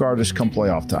choke artist come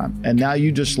playoff time. And now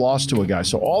you just lost to a guy.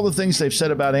 So all the things they've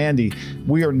said about Andy,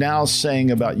 we are now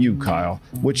saying about you, Kyle,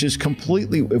 which is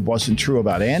completely, it wasn't true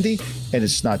about Andy, and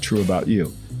it's not true about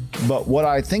you. But what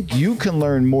I think you can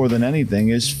learn more than anything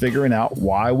is figuring out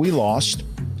why we lost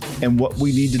and what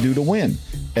we need to do to win.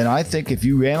 And I think if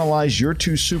you analyze your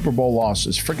 2 Super Bowl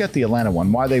losses, forget the Atlanta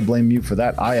one. Why they blame you for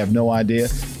that, I have no idea.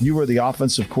 You were the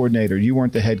offensive coordinator. You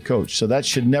weren't the head coach. So that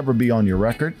should never be on your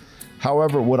record.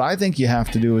 However, what I think you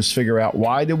have to do is figure out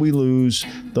why did we lose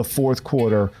the 4th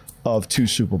quarter of 2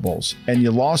 Super Bowls? And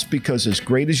you lost because as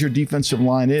great as your defensive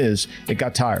line is, it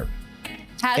got tired.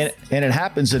 And it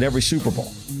happens at every Super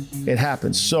Bowl. It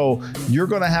happens. So you're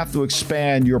going to have to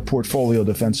expand your portfolio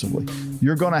defensively.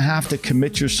 you're going to have to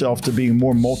commit yourself to being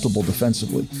more multiple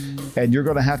defensively. And you're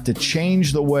going to have to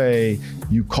change the way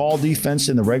you call defense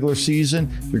in the regular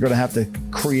season. You're going to have to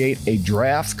create a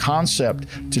draft concept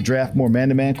to draft more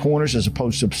man-to-man corners as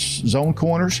opposed to zone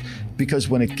corners. Because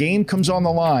when a game comes on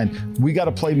the line, we got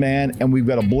to play man and we've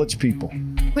got to blitz people.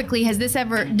 Quickly, does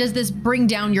this bring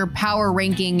down your power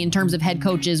ranking in terms of head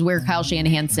coaches where Kyle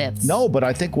Shanahan sits? No, but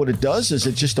I think what it does is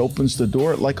it just opens the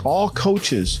door. Like all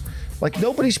coaches, like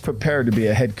nobody's prepared to be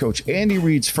a head coach. Andy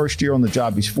Reid's first year on the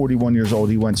job, he's 41 years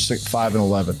old. He went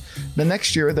 5-11. The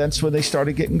next year, that's when they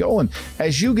started getting going.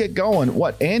 As you get going,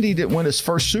 Andy didn't win his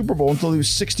first Super Bowl until he was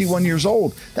 61 years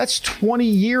old. That's 20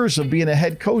 years of being a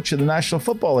head coach in the National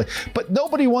Football League. But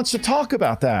nobody wants to talk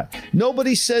about that.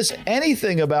 Nobody says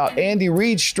anything about Andy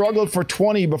Reid struggled for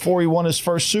 20 before he won his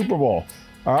first Super Bowl.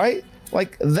 All right?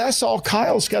 Like, that's all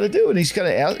Kyle's got to do. And he's got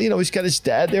to, he's got his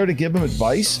dad there to give him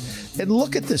advice. And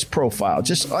look at this profile.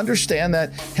 Just understand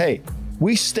that, hey,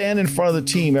 we stand in front of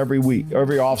the team every week,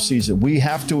 every offseason. We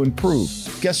have to improve.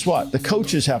 Guess what? The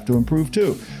coaches have to improve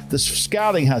too. The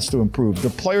scouting has to improve. The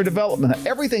player development,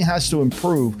 everything has to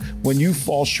improve when you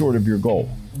fall short of your goal.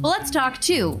 Well, let's talk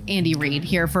to Andy Reid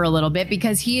here for a little bit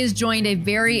because he has joined a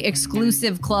very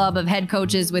exclusive club of head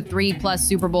coaches with 3+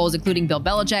 Super Bowls, including Bill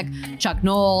Belichick, Chuck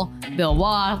Noll, Bill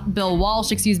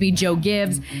Walsh, Joe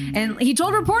Gibbs. And he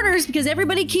told reporters, because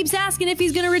everybody keeps asking if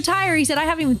he's going to retire, he said, I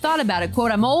haven't even thought about it.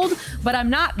 Quote, I'm old, but I'm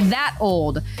not that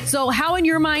old. So how in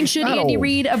your mind should Andy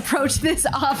Reid approach this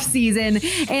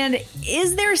offseason? And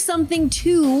is there something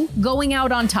to going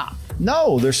out on top?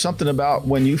 No, there's something about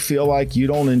when you feel like you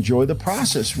don't enjoy the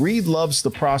process. Reid loves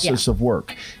the process of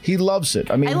work. He loves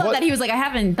it. I love that he was like, I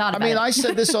haven't thought about it. I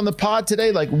said this on the pod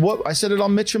today. I said it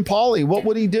on Mitch and Paulie. What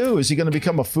would he do? Is he going to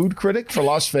become a food critic for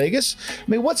Las Vegas?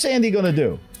 What's Andy going to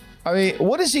do?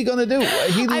 What is he going to do?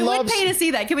 I would pay to see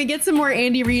that. Can we get some more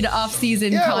Andy Reid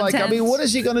off-season content? What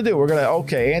is he going to do? We're going to,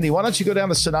 okay, Andy, why don't you go down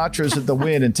to Sinatra's at the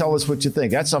Wynn and tell us what you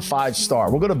think? That's a 5-star.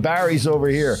 We'll go to Barry's over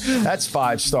here. That's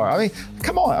 5-star.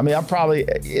 Come on. I'm probably,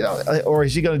 or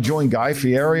is he going to join Guy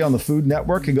Fieri on the Food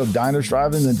Network and go diners,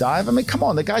 drive-in, and dive? Come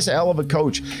on. The guy's a hell of a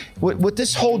coach. What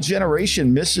this whole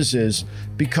generation misses is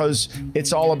because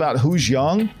it's all about who's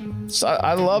young. So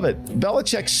I love it.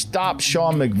 Belichick stopped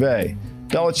Sean McVay.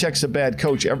 Belichick's a bad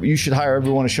coach. You should hire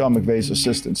every one of Sean McVay's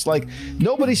assistants.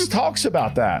 Nobody talks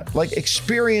about that.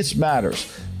 Experience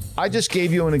matters. I just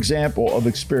gave you an example of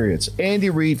experience. Andy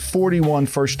Reid, 41,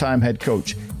 first-time head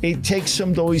coach. It takes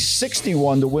him till he's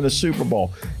 61 to win a Super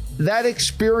Bowl. That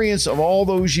experience of all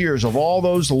those years, of all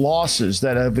those losses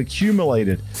that have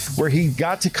accumulated, where he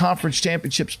got to conference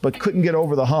championships but couldn't get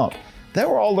over the hump, they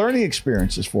were all learning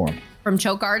experiences for him. From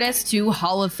choke artist to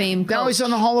Hall of Fame coach. Now he's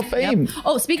on the Hall of Fame. Yep.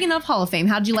 Oh, speaking of Hall of Fame,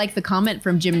 how'd you like the comment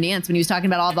from Jim Nantz when he was talking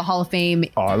about all the Hall of Fame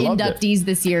inductees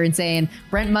this year and saying,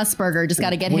 Brent Musburger, just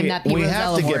got to get him that Pete Rozelle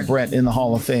have to award. Get Brent in the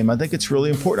Hall of Fame. I think it's really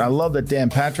important. I love that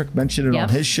Dan Patrick mentioned it on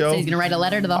his show. So he's going to write a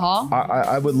letter to the Hall?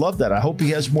 I would love that. I hope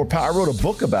he has more power. I wrote a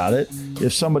book about it.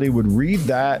 If somebody would read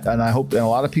that, and I hope and a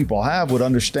lot of people would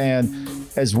understand,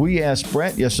 as we asked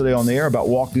Brent yesterday on the air about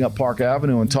walking up Park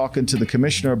Avenue and talking to the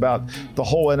commissioner about the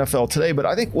whole NFL Today. But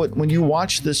I think when you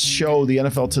watch this show, the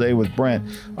NFL Today with Brent,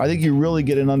 I think you really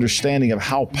get an understanding of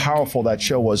how powerful that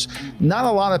show was. Not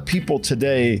a lot of people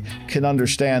today can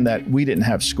understand that we didn't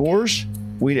have scores.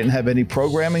 We didn't have any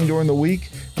programming during the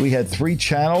week. We had 3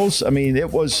 channels. It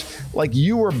was like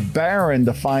you were barren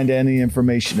to find any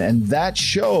information. And that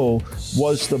show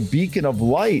was the beacon of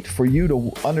light for you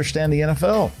to understand the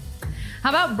NFL. How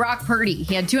about Brock Purdy?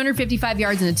 He had 255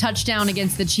 yards and a touchdown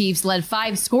against the Chiefs, led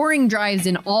 5 scoring drives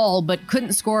in all, but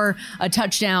couldn't score a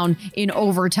touchdown in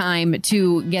overtime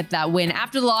to get that win.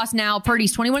 After the loss now,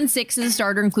 Purdy's 21-6 as a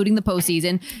starter, including the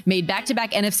postseason, made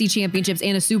back-to-back NFC championships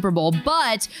and a Super Bowl.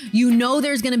 But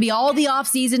there's going to be all the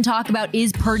offseason talk about,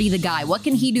 is Purdy the guy? What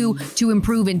can he do to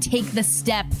improve and take the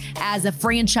step as a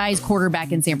franchise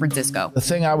quarterback in San Francisco? The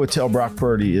thing I would tell Brock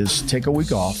Purdy is take a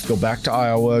week off, go back to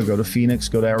Iowa, go to Phoenix,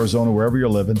 go to Arizona, wherever you're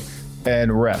living,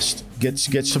 and rest.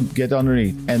 Get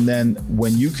underneath. And then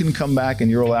when you can come back and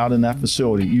you're allowed in that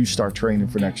facility, you start training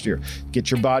for next year.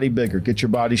 Get your body bigger, get your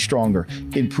body stronger,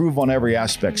 improve on every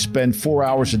aspect. Spend 4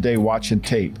 hours a day watching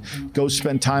tape. Go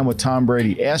spend time with Tom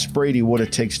Brady. Ask Brady what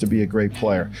it takes to be a great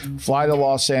player. Fly to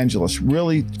Los Angeles.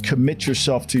 Really commit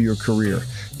yourself to your career,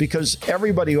 because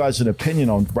everybody who has an opinion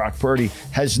on Brock Purdy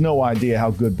has no idea how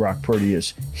good Brock Purdy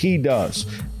is. He does.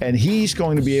 And he's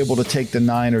going to be able to take the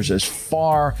Niners as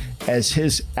far as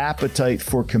his appetite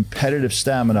for competitive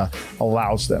stamina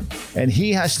allows them. And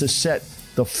he has to set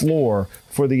the floor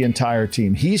for the entire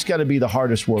team. He's got to be the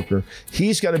hardest worker.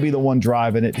 He's got to be the one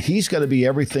driving it. He's got to be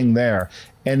everything there.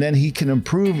 And then he can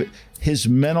improve his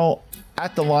mental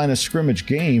at the line of scrimmage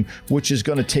game, which is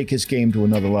going to take his game to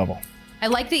another level. I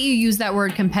like that you use that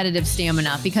word competitive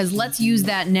stamina, because let's use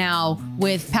that now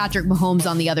with Patrick Mahomes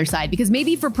on the other side, because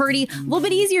maybe for Purdy, a little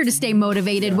bit easier to stay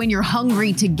motivated when you're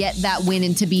hungry to get that win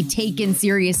and to be taken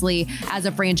seriously as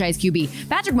a franchise QB.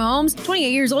 Patrick Mahomes,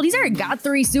 28 years old, he's already got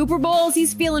 3 Super Bowls.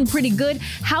 He's feeling pretty good.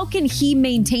 How can he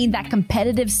maintain that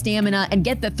competitive stamina and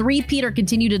get the three-peat or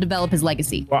continue to develop his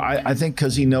legacy? Well, I think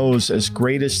because he knows as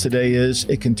great as today is,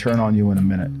 it can turn on you in a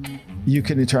minute. You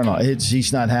can turn on.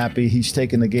 He's not happy. He's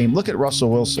taking the game. Look at Russell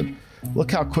Wilson.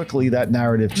 Look how quickly that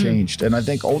narrative changed. And I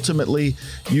think ultimately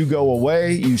you go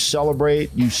away, you celebrate,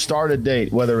 you start a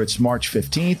date, whether it's March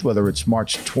 15th, whether it's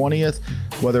March 20th,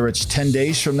 whether it's 10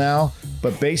 days from now.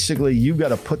 But basically, you've got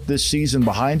to put this season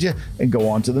behind you and go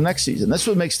on to the next season. That's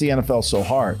what makes the NFL so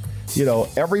hard. You know,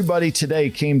 everybody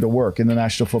today came to work in the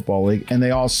National Football League, and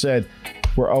they all said,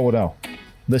 we're 0-0.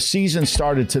 The season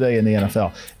started today in the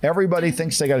NFL. Everybody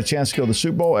thinks they got a chance to go to the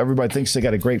Super Bowl. Everybody thinks they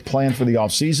got a great plan for the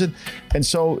offseason. And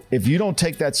so if you don't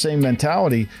take that same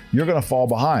mentality, you're going to fall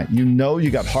behind. You know you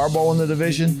got Harbaugh in the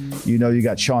division. You know you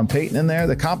got Sean Payton in there.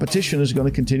 The competition is going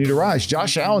to continue to rise.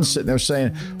 Josh Allen's sitting there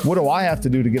saying, what do I have to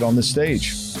do to get on this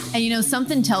stage? And, you know,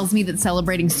 something tells me that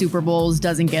celebrating Super Bowls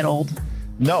doesn't get old.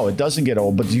 No, it doesn't get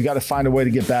old, but you got to find a way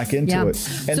to get back into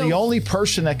it. And the only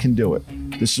person that can do it,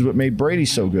 this is what made Brady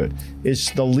so good,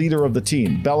 is the leader of the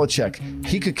team, Belichick.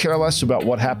 He could care less about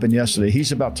what happened yesterday.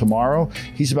 He's about tomorrow.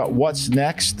 He's about what's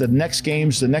next, the next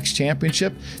games, the next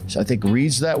championship. So I think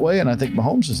Reed's that way, and I think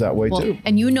Mahomes is that way too.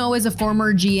 And you know, as a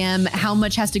former GM, how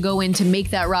much has to go in to make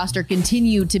that roster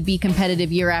continue to be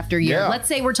competitive year after year. Yeah. Let's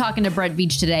say we're talking to Brett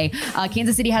Veach today.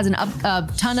 Kansas City has a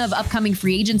ton of upcoming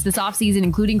free agents this offseason,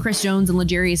 including Chris Jones and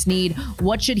L'Jarius Sneed.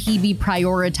 What should he be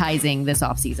prioritizing this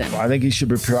offseason? Well, I think he should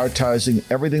be prioritizing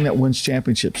everything that wins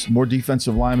championships. More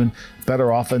defensive linemen,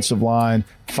 better offensive line,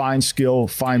 find skill,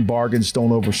 find bargains, don't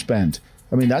overspend.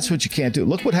 I mean, that's what you can't do.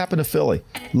 Look what happened to Philly.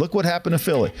 Look what happened to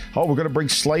Philly. Oh, we're going to bring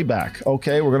Slay back.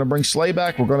 Okay, we're going to bring Slay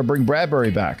back. We're going to bring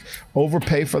Bradbury back.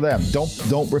 Overpay for them.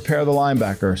 Don't repair the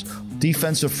linebackers.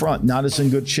 Defensive front, not as in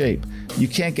good shape. You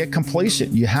can't get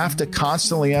complacent. You have to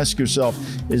constantly ask yourself,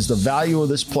 is the value of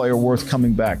this player worth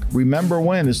coming back? Remember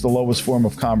when is the lowest form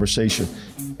of conversation.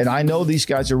 And I know these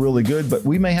guys are really good, but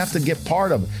we may have to get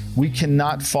part of it. We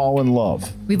cannot fall in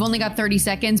love. We've only got 30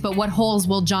 seconds, but what holes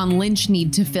will John Lynch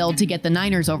need to fill to get the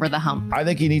Niners over the hump? I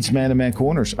think he needs man-to-man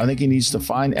corners. I think he needs to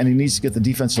find, and he needs to get the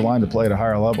defensive line to play at a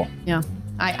higher level. Yeah.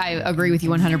 I agree with you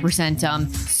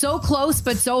 100%. So close,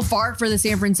 but so far for the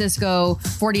San Francisco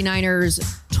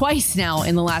 49ers twice now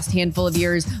in the last handful of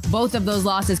years. Both of those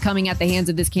losses coming at the hands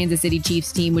of this Kansas City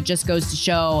Chiefs team, which just goes to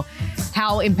show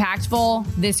how impactful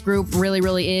this group really,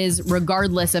 really is,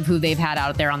 regardless of who they've had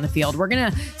out there on the field. We're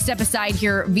going to step aside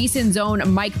here. VSiN's own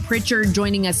Mike Pritchard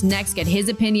joining us next, get his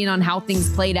opinion on how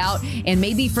things played out, and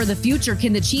maybe for the future,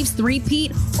 can the Chiefs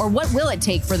three-peat, or what will it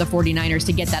take for the 49ers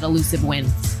to get that elusive win?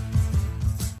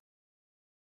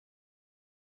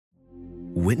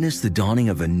 Witness the dawning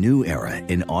of a new era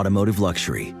in automotive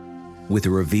luxury with a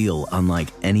reveal unlike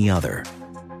any other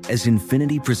as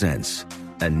Infiniti presents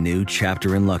a new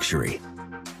chapter in luxury,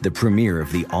 the premiere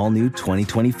of the all-new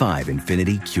 2025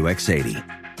 Infiniti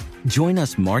QX80. Join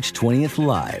us March 20th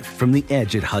live from the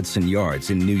Edge at Hudson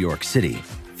Yards in New York City,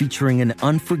 featuring an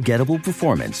unforgettable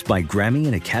performance by Grammy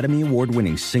and Academy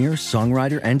Award-winning singer,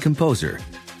 songwriter, and composer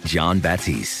Jon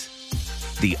Batiste.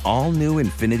 The all-new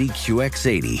Infiniti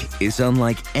QX80 is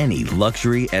unlike any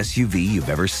luxury SUV you've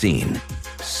ever seen.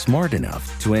 Smart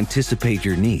enough to anticipate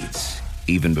your needs,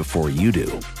 even before you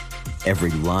do. Every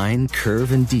line,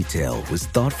 curve, and detail was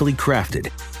thoughtfully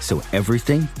crafted, so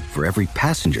everything for every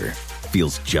passenger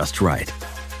feels just right.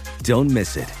 Don't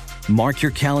miss it. Mark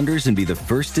your calendars and be the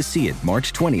first to see it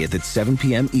March 20th at 7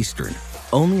 p.m. Eastern,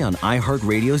 only on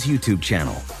iHeartRadio's YouTube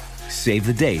channel. Save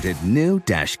the date at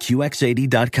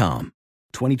new-QX80.com.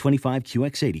 2025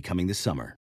 QX80 coming this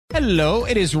summer. Hello,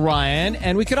 it is Ryan,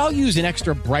 and we could all use an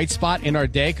extra bright spot in our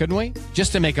day, couldn't we?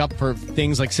 Just to make up for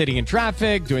things like sitting in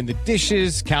traffic, doing the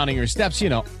dishes, counting your steps, you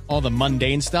know, all the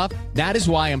mundane stuff. That is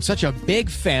why I'm such a big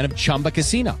fan of Chumba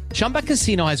Casino. Chumba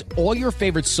Casino has all your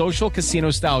favorite social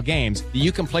casino-style games that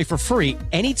you can play for free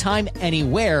anytime,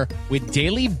 anywhere with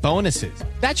daily bonuses.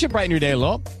 That should brighten your day a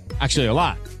little. Actually, a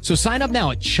lot. So sign up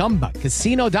now at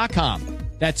ChumbaCasino.com.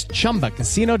 That's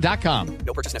ChumbaCasino.com.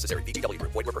 No purchase necessary. VGW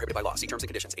Group. Void where prohibited by law. See terms and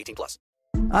conditions. 18+.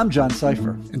 I'm John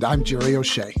Cipher. And I'm Jerry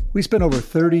O'Shea. We spent over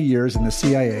 30 years in the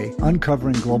CIA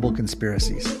uncovering global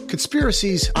conspiracies.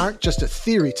 Conspiracies aren't just a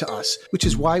theory to us, which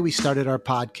is why we started our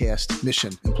podcast,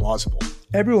 Mission Implausible.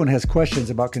 Everyone has questions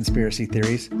about conspiracy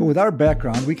theories, but with our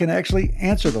background, we can actually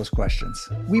answer those questions.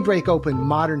 We break open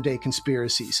modern-day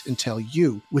conspiracies and tell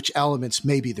you which elements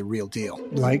may be the real deal.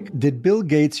 Like, did Bill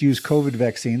Gates use COVID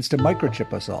vaccines to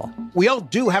microchip us all? We all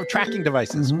do have tracking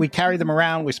devices. We carry them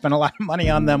around. We spend a lot of money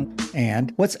on them.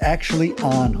 And what's actually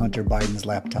on Hunter Biden's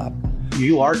laptop?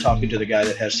 You are talking to the guy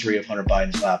that has 3 of Hunter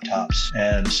Biden's laptops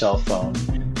and cell phone.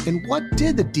 And what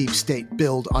did the deep state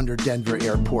build under Denver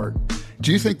Airport?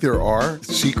 Do you think there are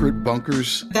secret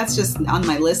bunkers? That's just on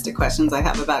my list of questions I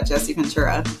have about Jesse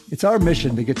Ventura. It's our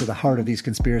mission to get to the heart of these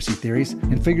conspiracy theories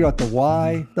and figure out the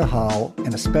why, the how,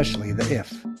 and especially the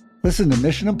if. Listen to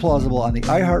Mission Implausible on the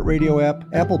iHeartRadio app,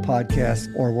 Apple Podcasts,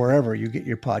 or wherever you get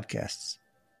your podcasts.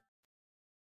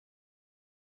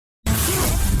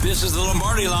 This is the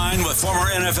Lombardi Line with former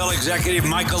NFL executive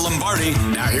Michael Lombardi.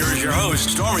 Now here is your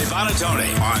host, Stormy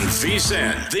Bonatoni, on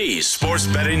VSiN, the Sports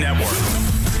Betting Network.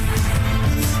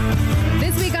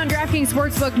 This week on DraftKings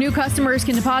Sportsbook, new customers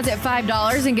can deposit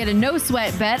 $5 and get a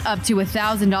no-sweat bet up to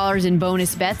 $1,000 in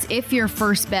bonus bets if your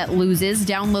first bet loses.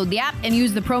 Download the app and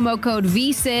use the promo code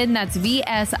VSIN, that's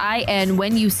VSIN,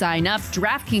 when you sign up.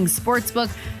 DraftKings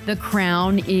Sportsbook, the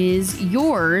crown is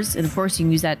yours. And, of course, you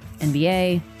can use that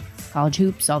NBA, college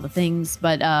hoops, all the things.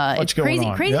 But it's crazy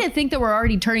to think that we're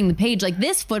already turning the page. Like,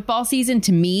 this football season,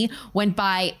 to me, went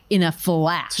by in a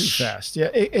flash. Too fast. Yeah.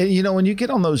 When you get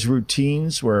on those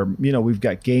routines where, we've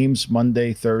got games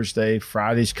Monday, Thursday,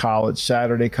 Friday's college,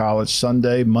 Saturday college,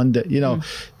 Sunday, Monday,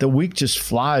 the week just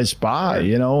flies by,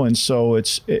 and so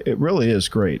it really is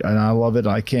great. And I love it.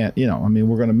 I can't,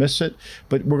 we're going to miss it,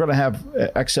 but we're going to have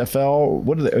XFL.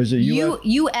 What are they? Is it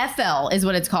UFL is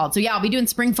what it's called. So, yeah, I'll be doing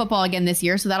spring football again this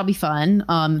year. So that'll be fun.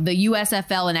 The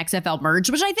USFL and XFL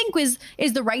merged, which I think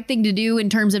is the right thing to do in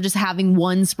terms of just having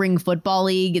one spring football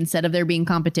league instead of there being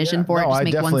competition for it. Just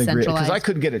make one centralized. Because I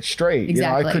couldn't get it straight.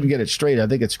 Exactly. I couldn't get it straight. I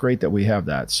think it's great that we have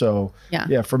that. So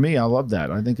yeah, for me, I love that.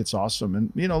 I think it's awesome.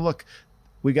 And look,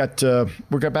 we got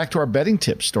back to our betting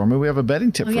tips, Stormy. We have a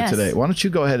betting tip for today. Why don't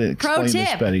you go ahead and explain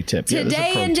this betting tip?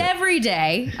 Today and every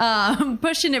day.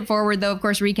 Pushing it forward, though, of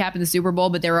course, recapping the Super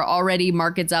Bowl, but there are already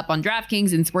markets up on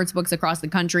DraftKings and sportsbooks across the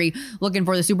country looking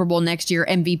for the Super Bowl next year,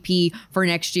 MVP for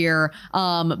next year.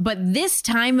 But this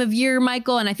time of year,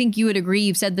 Michael, and I think you would agree,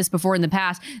 you've said this before in the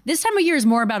past, this time of year is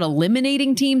more about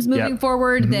eliminating teams moving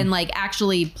forward than like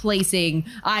actually placing,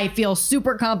 I feel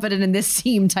super confident in this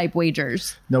team type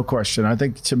wagers. No question. I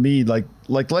think to me, like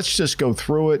let's just go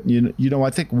through it. I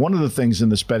think one of the things in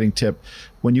this betting tip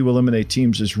when you eliminate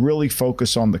teams is really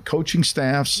focus on the coaching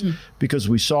staffs, because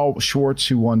we saw Schwartz,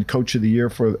 who won assistant coach of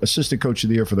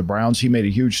the year for the Browns. He made a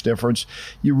huge difference.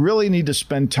 You really need to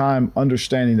spend time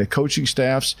understanding the coaching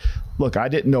staffs. Look, I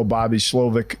didn't know Bobby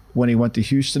Slovic when he went to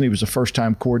Houston. He was a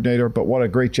first-time coordinator, but what a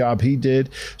great job he did.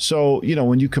 So,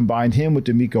 when you combine him with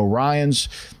DeMeco Ryans,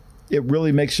 it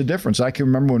really makes a difference. I can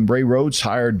remember when Ray Rhodes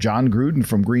hired John Gruden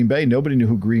from Green Bay. Nobody knew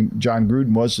who John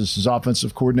Gruden was as his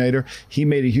offensive coordinator. He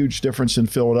made a huge difference in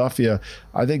Philadelphia.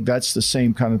 I think that's the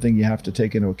same kind of thing you have to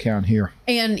take into account here.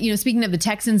 And, speaking of the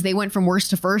Texans, they went from worst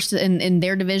to first in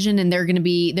their division, and they're going to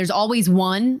be, there's always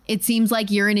one, it seems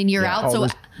like, year in and year out.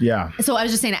 So I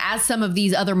was just saying, as some of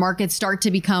these other markets start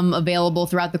to become available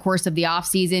throughout the course of the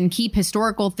offseason, keep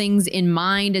historical things in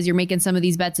mind as you're making some of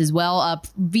these bets as well.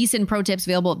 VSiN Pro Tips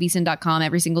available at VSiN.com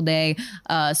every single day,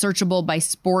 searchable by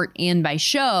sport and by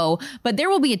show. But there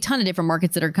will be a ton of different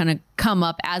markets that are going to come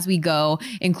up as we go,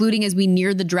 including as we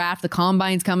near the draft. The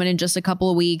combine's coming in just a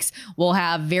couple of weeks. We'll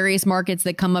have various markets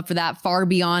that come up for that far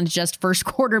beyond just first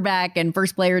quarterback and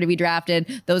first player to be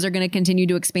drafted. Those are going to continue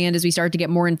to expand as we start to get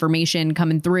more information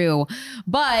coming through.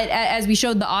 But as we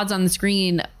showed the odds on the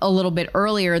screen a little bit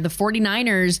earlier, the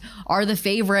 49ers are the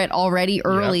favorite already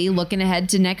early, looking ahead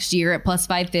to next year at plus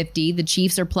 550. The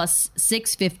Chiefs are plus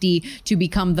 650 to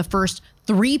become the first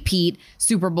three-peat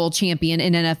Super Bowl champion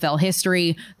in NFL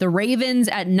history. The Ravens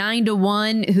at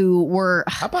 9-1, who were...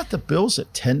 How about the Bills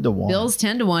at 10-1? Bills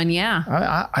 10-1,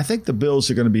 yeah. I think the Bills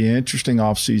are going to be an interesting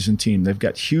offseason team. They've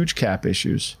got huge cap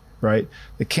issues, right?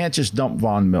 They can't just dump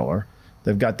Von Miller.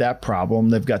 They've got that problem.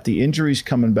 They've got the injuries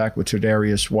coming back with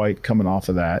Tre'Davious White coming off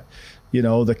of that.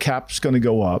 The cap's going to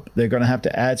go up. They're going to have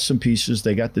to add some pieces.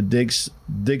 They got the Diggs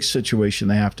situation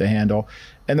they have to handle.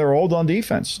 And they're old on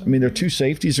defense. I mean, their two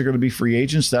safeties are going to be free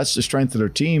agents. That's the strength of their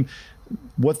team.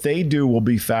 What they do will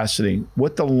be fascinating.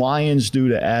 What the Lions do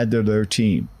to add to their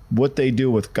team what they do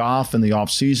with Goff in the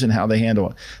offseason, how they handle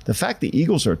it. The fact the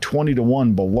Eagles are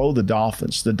 20-1 below the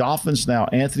Dolphins. The Dolphins now,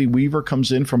 Anthony Weaver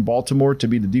comes in from Baltimore to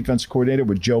be the defensive coordinator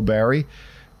with Joe Barry.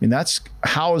 I mean,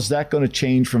 how is that going to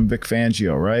change from Vic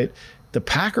Fangio, right? The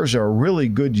Packers are a really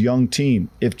good young team.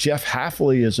 If Jeff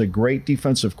Hafley is a great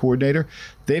defensive coordinator,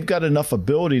 they've got enough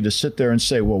ability to sit there and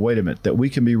say, well, wait a minute, that we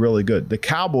can be really good. The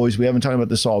Cowboys, we haven't talked about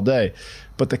this all day,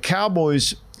 but the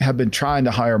Cowboys have been trying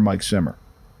to hire Mike Zimmer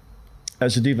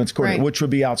as a defense coordinator, which would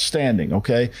be outstanding,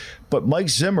 okay? But Mike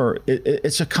Zimmer,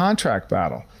 it's a contract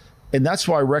battle. And that's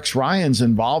why Rex Ryan's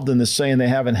involved in this, saying they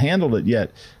haven't handled it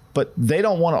yet. But they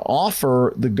don't want to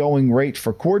offer the going rate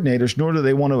for coordinators, nor do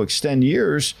they want to extend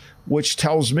years, which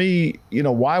tells me,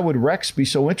 why would Rex be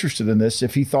so interested in this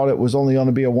if he thought it was only going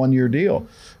to be a one-year deal?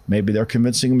 Maybe they're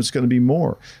convincing him it's going to be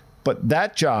more. But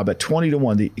that job at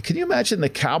 20-1, can you imagine the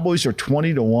Cowboys are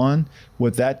 20-1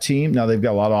 with that team? Now they've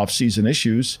got a lot of off-season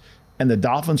issues, and the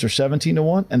Dolphins are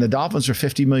 17-1, and the Dolphins are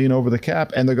 $50 million over the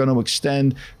cap, and they're going to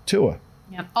extend Tua.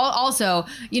 Yeah. Also,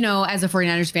 as a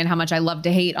 49ers fan, how much I love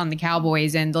to hate on the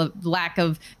Cowboys and the lack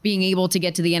of being able to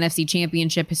get to the NFC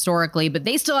Championship historically, but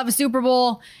they still have a Super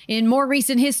Bowl in more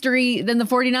recent history than the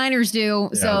 49ers do.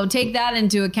 Yeah. So take that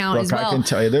into account as well. I can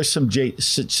tell you, there's some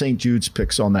St. Jude's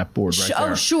picks on that board right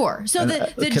there. Oh, sure. So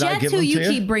the Jets, who you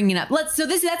keep bringing up, that's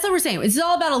what we're saying. It's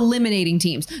all about eliminating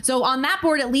teams. So on that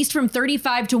board, at least from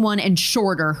 35-1 and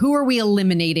shorter, who are we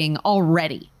eliminating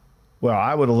already? Well,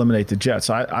 I would eliminate the Jets.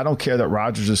 I don't care that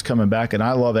Rodgers is coming back, and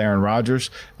I love Aaron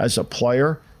Rodgers as a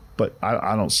player, but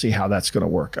I don't see how that's going to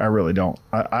work. I really don't.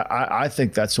 I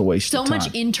think that's a waste of time. So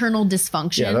much internal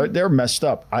dysfunction. Yeah, they're messed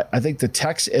up. I think the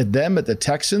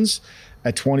Texans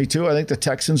at 22, I think the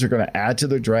Texans are going to add to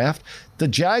their draft. The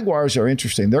Jaguars are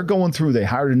interesting. They're going through, they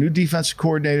hired a new defensive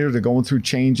coordinator. They're going through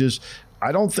changes.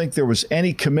 I don't think there was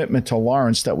any commitment to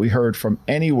Lawrence that we heard from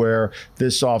anywhere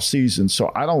this offseason.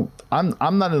 So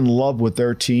I'm not in love with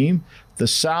their team. The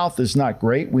South is not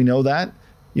great. We know that.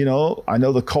 I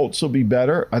know the Colts will be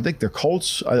better. I think the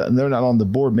Colts, they're not on the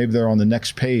board. Maybe they're on the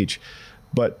next page.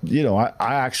 But, I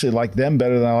actually like them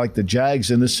better than I like the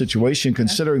Jags in this situation,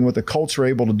 considering what the Colts are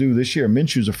able to do this year.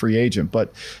 Minshew's a free agent,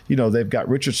 but, they've got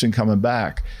Richardson coming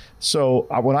back. So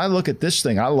when I look at this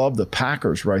thing, I love the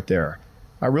Packers right there.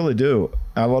 I really do.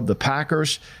 I love the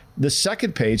Packers. The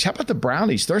second page, how about the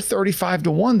Brownies? They're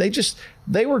 35-1.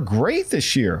 They were great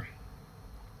this year.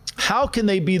 How can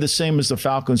they be the same as the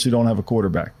Falcons who don't have a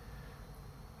quarterback?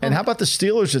 And how about the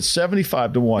Steelers at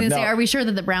 75-1? Now, are we sure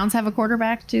that the Browns have a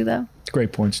quarterback too, though?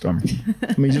 Great point, Stormy.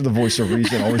 I mean, you're the voice of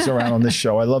reason, always around on this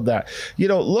show. I love that.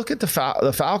 Look at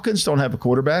the Falcons don't have a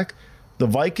quarterback. The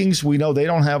Vikings, we know they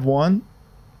don't have one.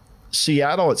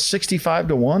 Seattle at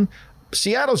 65-1.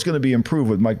 Seattle's going to be improved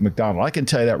with Mike McDonald. I can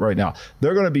tell you that right now.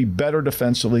 They're going to be better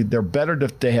defensively. They're better.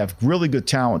 They have really good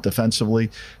talent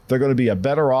defensively. They're going to be a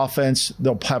better offense.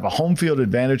 They'll have a home field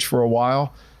advantage for a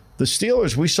while. The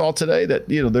Steelers, we saw today that,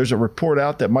 there's a report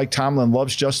out that Mike Tomlin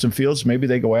loves Justin Fields. Maybe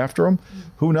they go after him.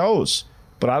 Who knows?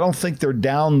 But I don't think they're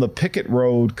down the Pickett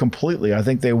road completely. I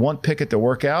think they want Pickett to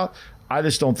work out. I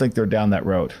just don't think they're down that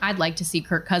road. I'd like to see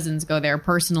Kirk Cousins go there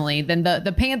personally. Then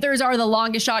the Panthers are the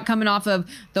longest shot, coming off of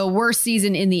the worst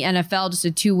season in the NFL, just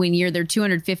a 2-win year. They're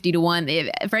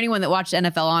 250-1. For anyone that watched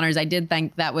NFL Honors, I did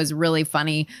think that was really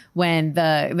funny when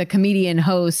the comedian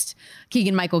host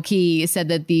Keegan-Michael Key said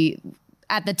that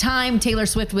at the time Taylor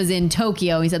Swift was in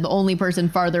Tokyo, he said the only person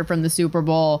farther from the Super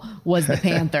Bowl was the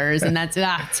Panthers, and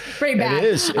that's pretty bad. It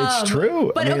is. It's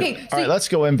true. But okay, all right, let's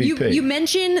go MVP. You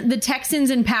mentioned the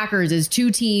Texans and Packers as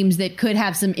two teams that could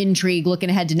have some intrigue looking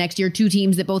ahead to next year. Two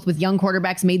teams that both with young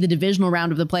quarterbacks made the divisional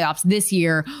round of the playoffs this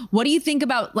year. What do you think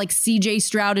about like C.J.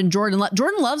 Stroud and Jordan Love?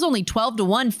 Jordan Love's only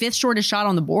 12-1, fifth shortest shot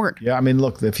on the board. Yeah, I mean,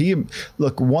 look,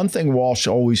 one thing Walsh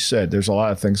always said. There's a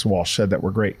lot of things Walsh said that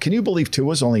were great. Can you believe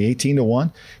Tua's only 18-1?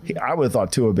 I would have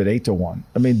thought Tua been 8-1.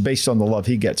 I mean, based on the love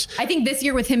he gets. I think this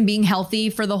year with him being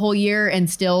healthy for the whole year and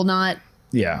still not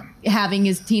having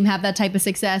his team have that type of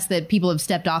success, that people have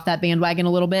stepped off that bandwagon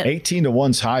a little bit.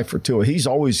 18-1's high for Tua.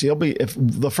 He'll be, if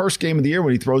the first game of the year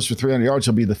when he throws for 300 yards,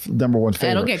 he'll be the number one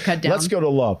favorite. It'll get cut down. Let's go to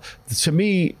Love. To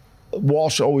me,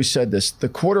 Walsh always said this, the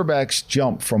quarterback's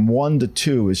jump from 1 to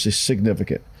 2 is just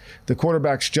significant. The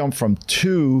quarterback's jump from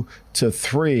 2 to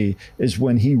 3 is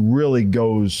when he really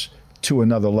goes to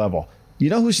another level. You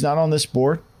know who's not on this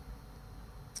board?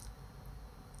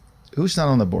 Who's not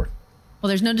on the board? Well,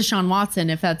 there's no Deshaun Watson,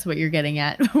 if that's what you're getting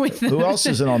at. Who else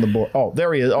isn't on the board? Oh,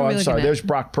 there he is. Oh, I'm sorry. There's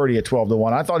Brock Purdy at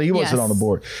 12-1. I thought he wasn't on the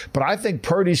board. But I think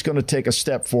Purdy's going to take a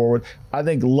step forward. I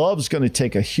think Love's going to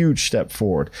take a huge step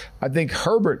forward. I think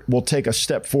Herbert will take a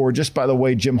step forward just by the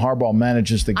way Jim Harbaugh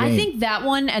manages the game. I think that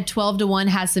one at 12-1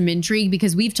 has some intrigue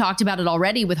because we've talked about it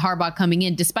already with Harbaugh coming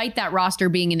in, despite that roster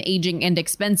being an aging and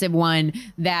expensive one,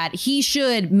 that he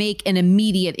should make an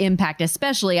immediate impact,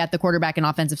 especially at the quarterback and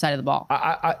offensive side of the ball.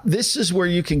 This is where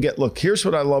you can get, look, here's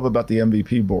what I love about the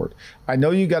MVP board. I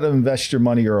know you got to invest your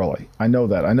money early. I know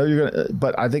that. I know you're going to,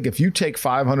 but I think if you take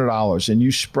 $500 and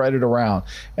you spread it around,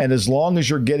 and as long as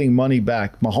you're getting money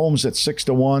back, Mahomes at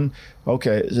 6-1,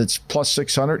 okay, it's plus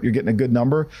 600, you're getting a good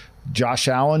number. Josh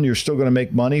Allen, you're still going to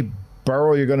make money.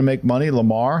 Burrow, you're going to make money.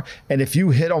 Lamar. And if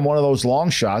you hit on one of those long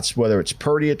shots, whether it's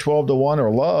Purdy at 12-1 or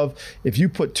Love, if you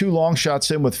put 2 long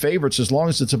shots in with favorites, as long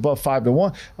as it's above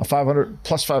 5-1, a 500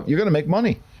 plus 5, you're going to make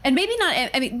money. And maybe not,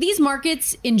 I mean, these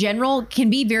markets in general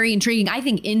can be very intriguing, I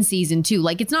think, in season too.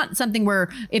 Like, it's not something where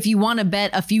if you want to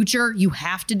bet a future, you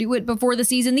have to do it before the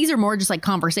season. These are more just like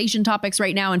conversation topics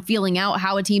right now and feeling out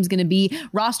how a team's going to be.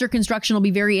 Roster construction will be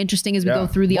very interesting as we go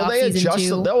through the offseason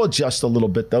too. They'll adjust a little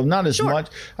bit, though. Not as much.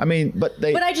 I mean, but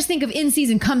I just think of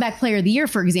in-season comeback player of the year,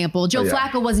 for example. Joe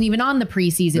Flacco wasn't even on the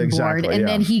preseason board, and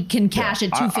then he can cash at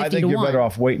 250 I think you're better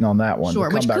off waiting on that one.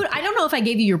 Sure, which I don't know if I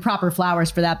gave you your proper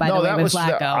flowers for that, by the way, with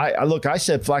Flacco. Look, I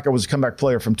said Flacco was a comeback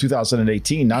player from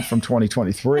 2018, not from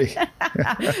 2023.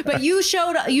 But you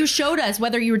showed us,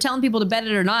 whether you were telling people to bet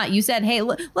it or not, you said, hey,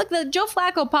 look the Joe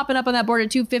Flacco popping up on that board at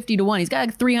 250-1. He's got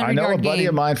a 300-yard game. I know a buddy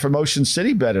of mine from Ocean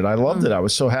City bet it. I loved it. I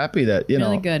was so happy that,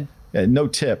 really good. No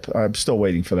tip. I'm still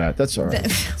waiting for that. That's all right.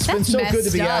 It's been so good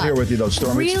to be out here with you, though,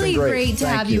 Stormy. Really it's been great to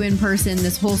have you in person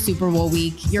this whole Super Bowl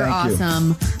week. You're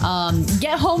awesome.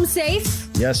 Get home safe.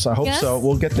 Yes, I hope so.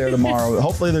 We'll get there tomorrow.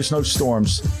 Hopefully there's no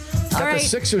storms. Got the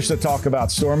Sixers to talk about,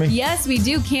 Stormy. Yes, we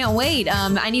do. Can't wait.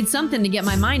 I need something to get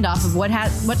my mind off of what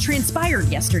transpired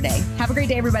yesterday. Have a great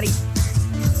day, everybody.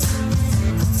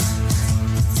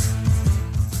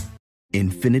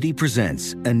 Infiniti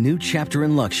presents a new chapter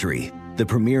in luxury, the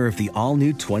premiere of the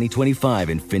all-new 2025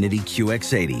 Infiniti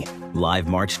QX80, live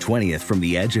March 20th from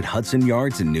the Edge at Hudson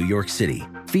Yards in New York City,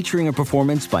 featuring a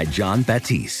performance by John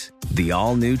Batiste. The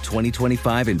all-new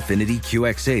 2025 Infiniti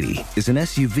QX80 is an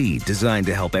SUV designed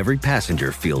to help every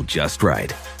passenger feel just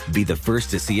right. Be the first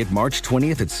to see it March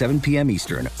 20th at 7 p.m.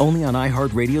 Eastern, only on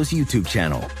iHeartRadio's YouTube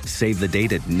channel. Save the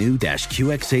date at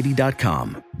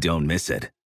new-QX80.com. Don't miss it.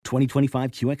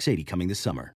 2025 QX80 coming this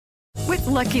summer. With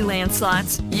Lucky Land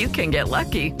Slots, you can get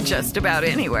lucky just about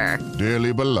anywhere.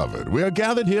 Dearly beloved, we are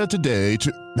gathered here today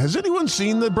to... Has anyone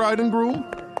seen the bride and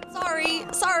groom?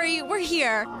 Sorry, we're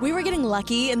here. We were getting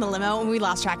lucky in the limo and we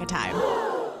lost track of time.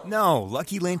 No,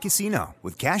 Lucky Land Casino,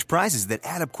 with cash prizes that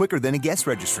add up quicker than a guest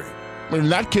registry. In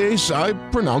that case, I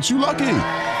pronounce you lucky.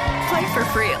 Play for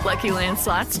free at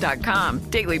LuckyLandSlots.com.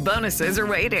 Daily bonuses are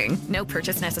waiting. No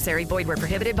purchase necessary. Void where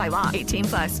prohibited by law.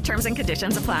 18+. Terms and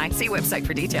conditions apply. See website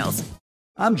for details.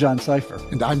 I'm John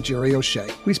Seifer. And I'm Jerry O'Shea.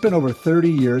 We spent over 30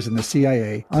 years in the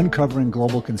CIA uncovering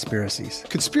global conspiracies.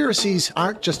 Conspiracies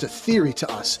aren't just a theory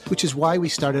to us, which is why we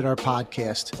started our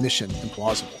podcast, Mission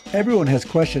Implausible. Everyone has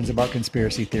questions about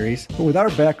conspiracy theories, but with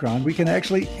our background, we can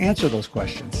actually answer those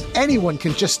questions. Anyone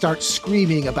can just start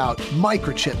screaming about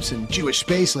microchips and Jewish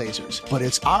space lasers, but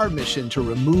it's our mission to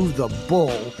remove the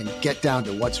bull and get down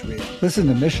to what's real. Listen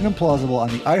to Mission Implausible on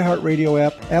the iHeartRadio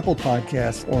app, Apple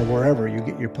Podcasts, or wherever you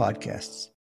get your podcasts.